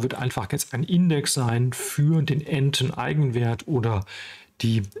 Lambda wird einfach jetzt ein Index sein für den n-ten Eigenwert oder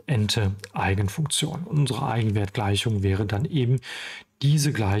die n-te Eigenfunktion. Unsere Eigenwertgleichung wäre dann eben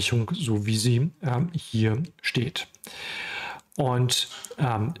diese Gleichung, so wie sie hier steht. Und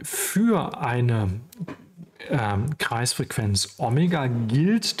für eine Kreisfrequenz Omega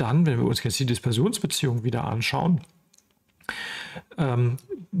gilt dann, wenn wir uns jetzt die Dispersionsbeziehung wieder anschauen,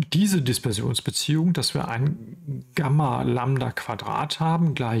 diese Dispersionsbeziehung, dass wir ein Gamma Lambda Quadrat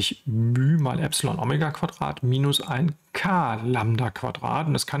haben, gleich μ mal Epsilon Omega Quadrat minus ein K Lambda Quadrat.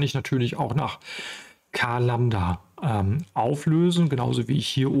 Und das kann ich natürlich auch nach K Lambda auflösen, genauso wie ich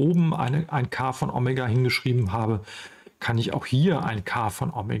hier oben ein K von Omega hingeschrieben habe, kann ich auch hier ein K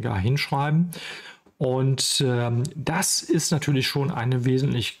von Omega hinschreiben. Und das ist natürlich schon ein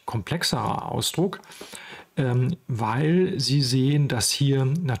wesentlich komplexerer Ausdruck, weil Sie sehen, dass hier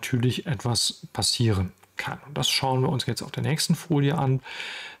natürlich etwas passieren kann. Und das schauen wir uns jetzt auf der nächsten Folie an.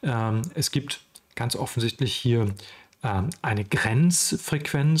 Es gibt ganz offensichtlich hier eine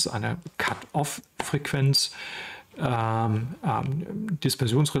Grenzfrequenz, eine Cut-off-Frequenz,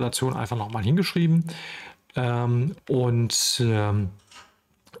 Dispersionsrelation einfach nochmal hingeschrieben.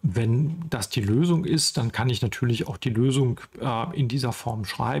 Wenn das die Lösung ist, dann kann ich natürlich auch die Lösung in dieser Form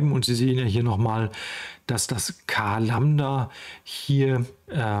schreiben. Und Sie sehen ja hier nochmal, dass das K Lambda hier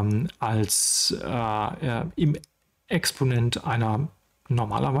als im Exponent einer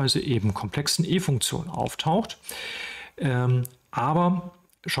normalerweise eben komplexen E-Funktion auftaucht. Aber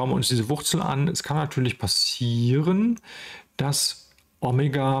schauen wir uns diese Wurzel an. Es kann natürlich passieren, dass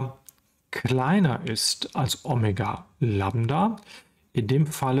Omega kleiner ist als Omega Lambda. In dem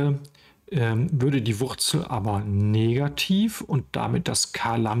Falle würde die Wurzel aber negativ und damit das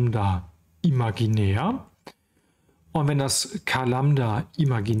K Lambda imaginär. Und wenn das K Lambda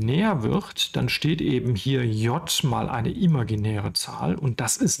imaginär wird, dann steht eben hier J mal eine imaginäre Zahl und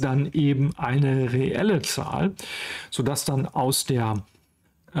das ist dann eben eine reelle Zahl, sodass dann aus der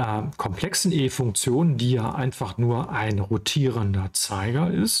komplexen E-Funktion, die ja einfach nur ein rotierender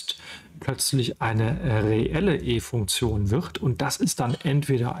Zeiger ist, plötzlich eine reelle E-Funktion wird. Und das ist dann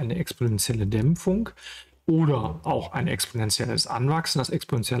entweder eine exponentielle Dämpfung oder auch ein exponentielles Anwachsen. Das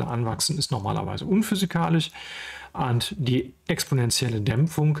exponentielle Anwachsen ist normalerweise unphysikalisch. Und die exponentielle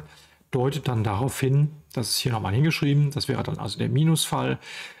Dämpfung deutet dann darauf hin, das ist hier nochmal hingeschrieben, das wäre dann also der Minusfall,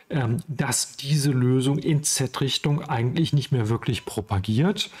 dass diese Lösung in Z-Richtung eigentlich nicht mehr wirklich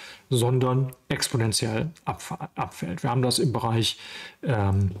propagiert, sondern exponentiell abfällt. Wir haben das im Bereich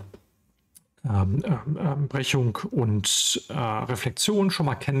Brechung und Reflexion schon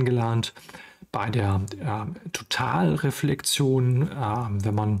mal kennengelernt. Bei der Totalreflexion,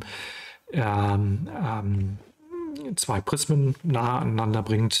 wenn man zwei Prismen nahe aneinander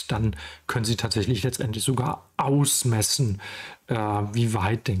bringt, dann können Sie tatsächlich letztendlich sogar ausmessen, wie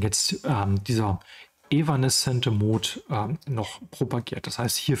weit denn jetzt dieser evanescente Mode noch propagiert. Das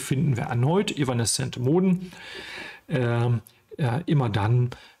heißt, hier finden wir erneut evanescente Moden, immer dann,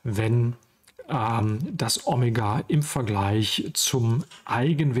 wenn das Omega im Vergleich zum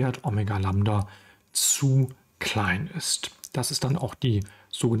Eigenwert Omega Lambda zu klein ist. Das ist dann auch die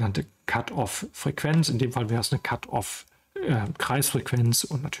sogenannte Cut-off-Frequenz. In dem Fall wäre es eine Cut-off-Kreisfrequenz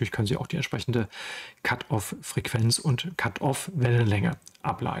und natürlich können Sie auch die entsprechende Cut-off-Frequenz und Cut-off-Wellenlänge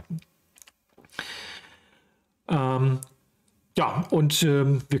ableiten. Ja, und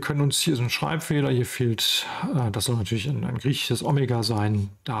wir können uns hier so einen Schreibfehler, hier fehlt, das soll natürlich ein griechisches Omega sein,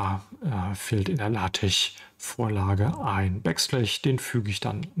 da fehlt in der LaTeX-Vorlage ein Backslash, den füge ich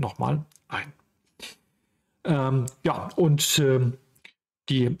dann nochmal ein. Ja, und es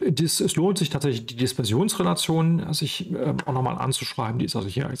lohnt sich tatsächlich, die Dispersionsrelation sich auch nochmal anzuschreiben, die ist also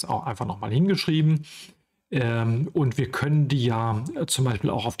hier jetzt auch einfach nochmal hingeschrieben. Und wir können die ja zum Beispiel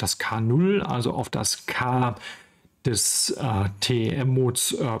auch auf das K0, also auf das K des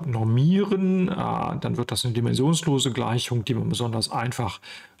TM-Mods normieren. Dann wird das eine dimensionslose Gleichung, die man besonders einfach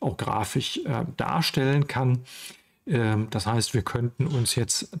auch grafisch darstellen kann. Das heißt, wir könnten uns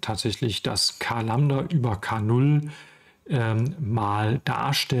jetzt tatsächlich das K Lambda über K0 mal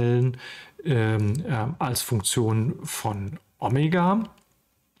darstellen als Funktion von Omega.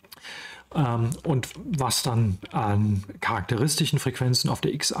 Und was dann an charakteristischen Frequenzen auf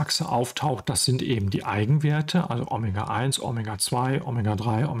der x-Achse auftaucht, das sind eben die Eigenwerte, also Omega 1, Omega 2, Omega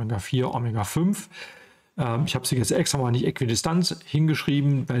 3, Omega 4, Omega 5. Ich habe sie jetzt extra mal nicht äquidistant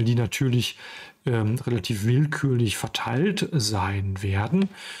hingeschrieben, weil die natürlich relativ willkürlich verteilt sein werden.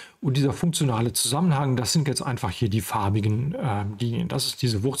 Und dieser funktionale Zusammenhang, das sind jetzt einfach hier die farbigen Linien. Das ist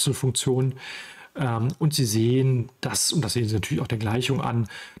diese Wurzelfunktion. Und Sie sehen das, und das sehen Sie natürlich auch der Gleichung an,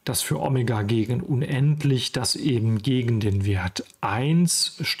 dass für Omega gegen unendlich das eben gegen den Wert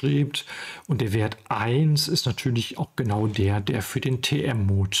 1 strebt. Und der Wert 1 ist natürlich auch genau der für den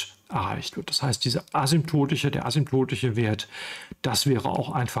TM-Mode erreicht wird. Das heißt, der asymptotische Wert, das wäre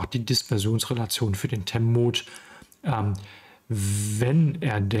auch einfach die Dispersionsrelation für den TEM-Mode. Wenn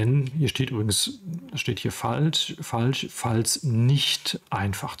er denn, hier steht übrigens, das steht hier falsch, falls nicht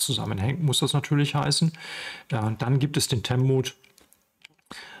einfach zusammenhängt, muss das natürlich heißen. Dann gibt es den TEM-Mode.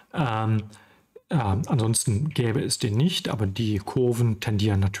 Ansonsten gäbe es den nicht, aber die Kurven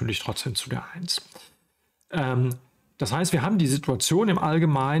tendieren natürlich trotzdem zu der 1. Das heißt, wir haben die Situation im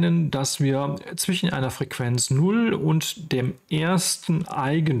Allgemeinen, dass wir zwischen einer Frequenz 0 und dem ersten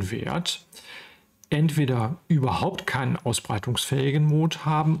Eigenwert entweder überhaupt keinen ausbreitungsfähigen Mode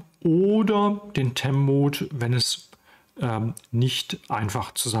haben oder den TEM-Mode, wenn es nicht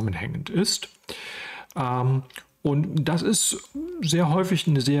einfach zusammenhängend ist. Und das ist sehr häufig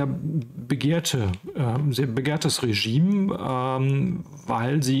ein sehr begehrtes Regime,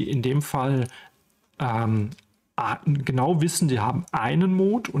 weil Sie in dem Fall genau wissen, Sie haben einen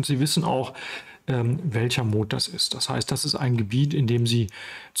Mode und Sie wissen auch, welcher Mode das ist. Das heißt, das ist ein Gebiet, in dem Sie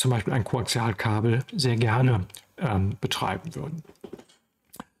zum Beispiel ein Koaxialkabel sehr gerne betreiben würden.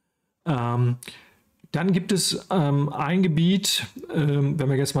 Dann gibt es ein Gebiet, wenn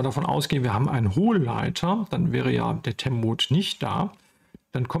wir jetzt mal davon ausgehen, wir haben einen Hohlleiter, dann wäre ja der TEM-Mode nicht da.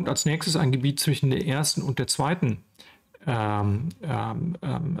 Dann kommt als nächstes ein Gebiet zwischen der ersten und der zweiten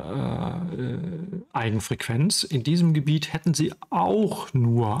Eigenfrequenz. In diesem Gebiet hätten Sie auch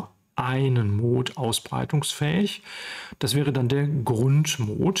nur einen Mode ausbreitungsfähig. Das wäre dann der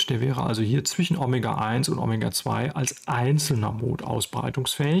Grundmode. Der wäre also hier zwischen Omega 1 und Omega 2 als einzelner Mode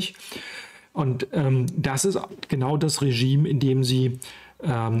ausbreitungsfähig. Und das ist genau das Regime, in dem Sie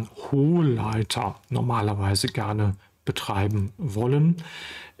Hohlleiter normalerweise gerne betreiben wollen.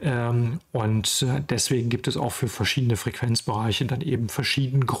 Und deswegen gibt es auch für verschiedene Frequenzbereiche dann eben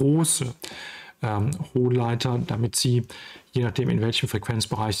verschieden große Hohlleiter, damit Sie, je nachdem in welchem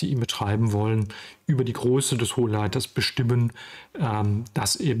Frequenzbereich Sie ihn betreiben wollen, über die Größe des Hohlleiters bestimmen,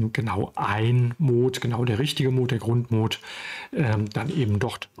 dass eben genau ein Mode, genau der richtige Mode, der Grundmode, dann eben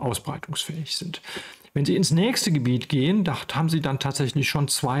dort ausbreitungsfähig sind. Wenn Sie ins nächste Gebiet gehen, da haben Sie dann tatsächlich schon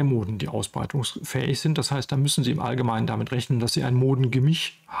zwei Moden, die ausbreitungsfähig sind. Das heißt, da müssen Sie im Allgemeinen damit rechnen, dass Sie ein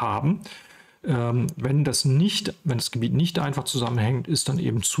Modengemisch haben. Wenn das Gebiet nicht einfach zusammenhängt, ist dann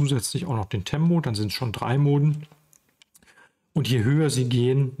eben zusätzlich auch noch den TEM-Mode, dann sind es schon 3 Moden. Und je höher Sie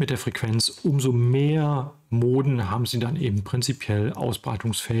gehen mit der Frequenz, umso mehr Moden haben Sie dann eben prinzipiell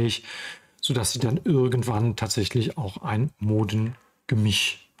ausbreitungsfähig, sodass Sie dann irgendwann tatsächlich auch ein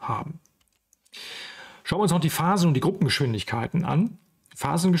Modengemisch haben. Schauen wir uns noch die Phasen und die Gruppengeschwindigkeiten an. Die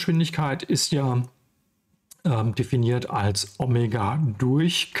Phasengeschwindigkeit ist ja definiert als Omega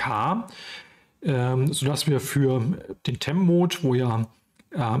durch K, sodass wir für den TEM-Mode, wo ja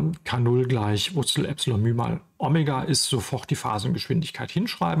K0 gleich Wurzel Epsilon μ mal Omega ist, sofort die Phasengeschwindigkeit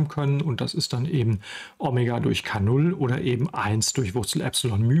hinschreiben können. Und das ist dann eben Omega durch K0 oder eben 1 durch Wurzel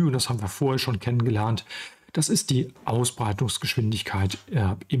Epsilon μ. Und das haben wir vorher schon kennengelernt. Das ist die Ausbreitungsgeschwindigkeit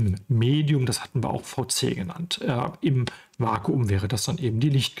im Medium, das hatten wir auch VC genannt. Im Vakuum wäre das dann eben die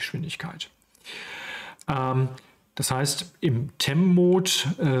Lichtgeschwindigkeit. Das heißt, im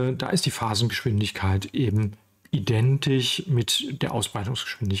TEM-Mode, da ist die Phasengeschwindigkeit eben identisch mit der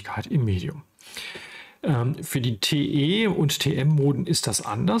Ausbreitungsgeschwindigkeit im Medium. Für die TE und TM-Moden ist das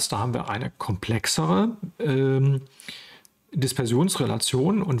anders. Da haben wir eine komplexere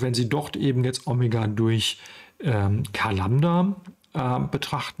Dispersionsrelation, und wenn Sie dort eben jetzt Omega durch K Lambda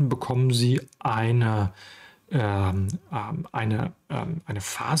betrachten, bekommen Sie eine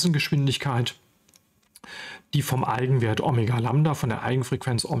Phasengeschwindigkeit, die vom Eigenwert Omega Lambda, von der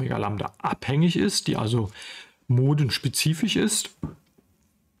Eigenfrequenz Omega Lambda abhängig ist, die also modenspezifisch ist.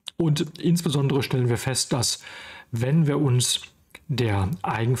 Und insbesondere stellen wir fest, dass wenn wir uns der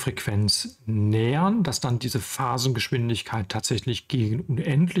Eigenfrequenz nähern, dass dann diese Phasengeschwindigkeit tatsächlich gegen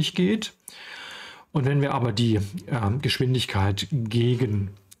unendlich geht. Und wenn wir aber die Geschwindigkeit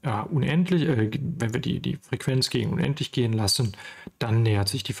gegen unendlich, wenn wir die Frequenz gegen unendlich gehen lassen, dann nähert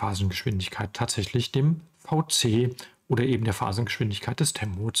sich die Phasengeschwindigkeit tatsächlich dem VC oder eben der Phasengeschwindigkeit des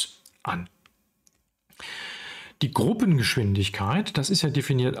TEM-Mods an. Die Gruppengeschwindigkeit, das ist ja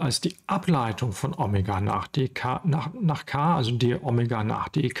definiert als die Ableitung von Omega nach K, also d Omega nach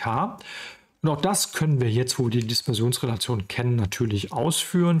dk. Und auch das können wir jetzt, wo wir die Dispersionsrelation kennen, natürlich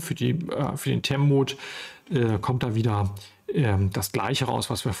ausführen. Für den TEM-Mode kommt da wieder das Gleiche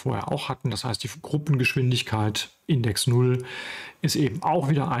raus, was wir vorher auch hatten. Das heißt, die Gruppengeschwindigkeit Index 0 ist eben auch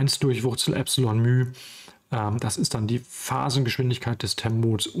wieder 1 durch Wurzel Epsilon μ. Das ist dann die Phasengeschwindigkeit des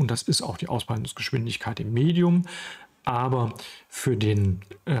TEM-Mods und das ist auch die Ausbreitungsgeschwindigkeit im Medium. Aber für den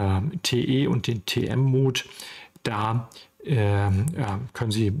TE und den TM-Mod, da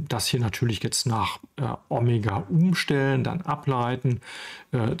können Sie das hier natürlich jetzt nach Omega umstellen, dann ableiten,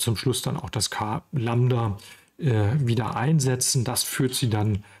 zum Schluss dann auch das K Lambda wieder einsetzen. Das führt Sie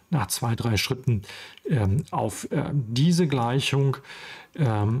dann nach 2-3 Schritten auf diese Gleichung.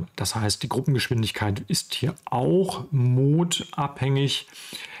 Das heißt, die Gruppengeschwindigkeit ist hier auch modabhängig.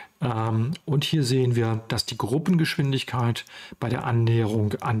 Und hier sehen wir, dass die Gruppengeschwindigkeit bei der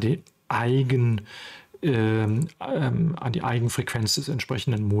Annäherung an die Eigenfrequenz des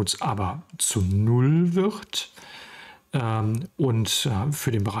entsprechenden Mods aber zu 0 wird. Und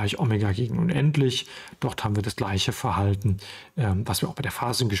für den Bereich Omega gegen unendlich, dort haben wir das gleiche Verhalten, was wir auch bei der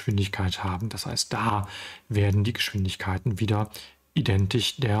Phasengeschwindigkeit haben. Das heißt, da werden die Geschwindigkeiten wieder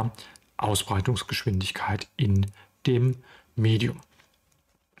identisch der Ausbreitungsgeschwindigkeit in dem Medium.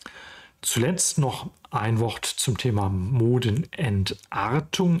 Zuletzt noch ein Wort zum Thema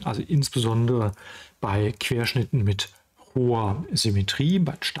Modenentartung, also insbesondere bei Querschnitten mit hoher Symmetrie,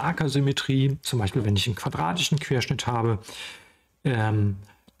 bei starker Symmetrie, zum Beispiel wenn ich einen quadratischen Querschnitt habe,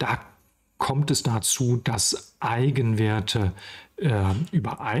 da kommt es dazu, dass Eigenwerte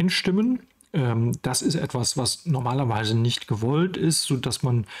übereinstimmen. Das ist etwas, was normalerweise nicht gewollt ist, sodass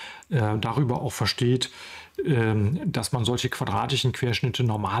man darüber auch versteht, dass man solche quadratischen Querschnitte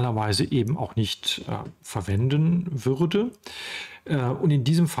normalerweise eben auch nicht verwenden würde. Und in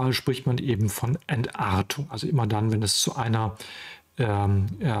diesem Fall spricht man eben von Entartung. Also immer dann, wenn es zu einer,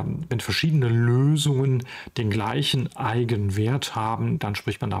 wenn verschiedene Lösungen den gleichen Eigenwert haben, dann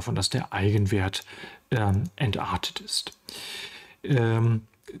spricht man davon, dass der Eigenwert entartet ist.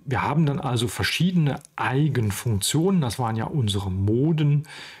 Wir haben dann also verschiedene Eigenfunktionen, das waren ja unsere Moden,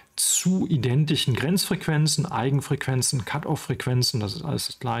 zu identischen Grenzfrequenzen, Eigenfrequenzen, Cut-off-Frequenzen, das ist alles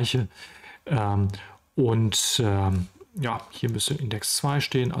das Gleiche. Ja, hier müsste Index 2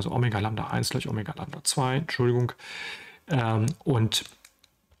 stehen, also Omega Lambda 1 gleich Omega Lambda 2, Entschuldigung.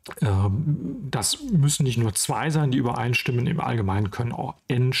 Das müssen nicht nur 2 sein, die übereinstimmen, im Allgemeinen können auch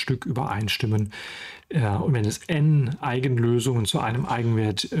n Stück übereinstimmen. Und wenn es n Eigenlösungen zu einem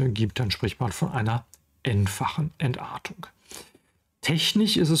Eigenwert gibt, dann spricht man von einer n-fachen Entartung.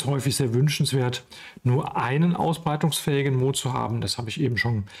 Technisch ist es häufig sehr wünschenswert, nur einen ausbreitungsfähigen Mode zu haben. Das habe ich eben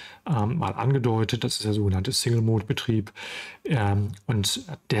schon mal angedeutet. Das ist der sogenannte Single-Mode-Betrieb. Und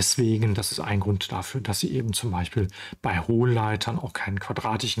deswegen, das ist ein Grund dafür, dass Sie eben zum Beispiel bei Hohlleitern auch keinen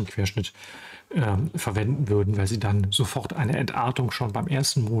quadratischen Querschnitt verwenden würden, weil Sie dann sofort eine Entartung schon beim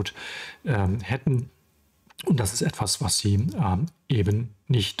ersten Mode hätten. Und das ist etwas, was Sie eben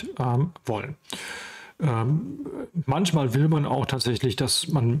nicht wollen. Manchmal will man auch tatsächlich, dass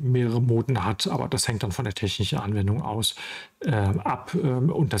man mehrere Moden hat, aber das hängt dann von der technischen Anwendung ab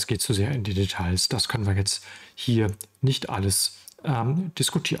und das geht zu sehr in die Details. Das können wir jetzt hier nicht alles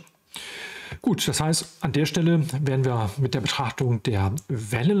diskutieren. Gut, das heißt, an der Stelle werden wir mit der Betrachtung der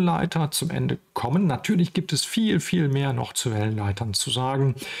Wellenleiter zum Ende kommen. Natürlich gibt es viel, viel mehr noch zu Wellenleitern zu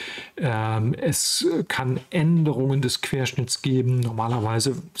sagen. Es kann Änderungen des Querschnitts geben.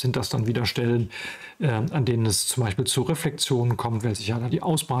 Normalerweise sind das dann wieder Stellen, an denen es zum Beispiel zu Reflexionen kommt, weil sich ja da die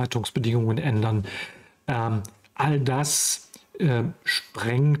Ausbreitungsbedingungen ändern. All das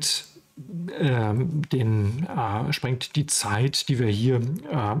sprengt die Zeit, die wir hier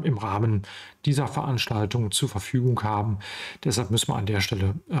im Rahmen dieser Veranstaltung zur Verfügung haben. Deshalb müssen wir an der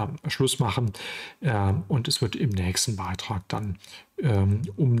Stelle Schluss machen und es wird im nächsten Beitrag dann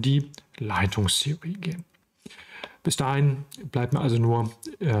um die Leitungstheorie gehen. Bis dahin bleibt mir also nur,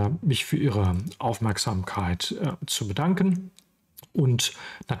 mich für Ihre Aufmerksamkeit zu bedanken und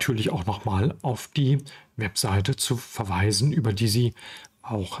natürlich auch nochmal auf die Webseite zu verweisen, über die Sie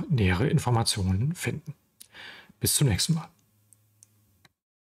auch nähere Informationen finden. Bis zum nächsten Mal.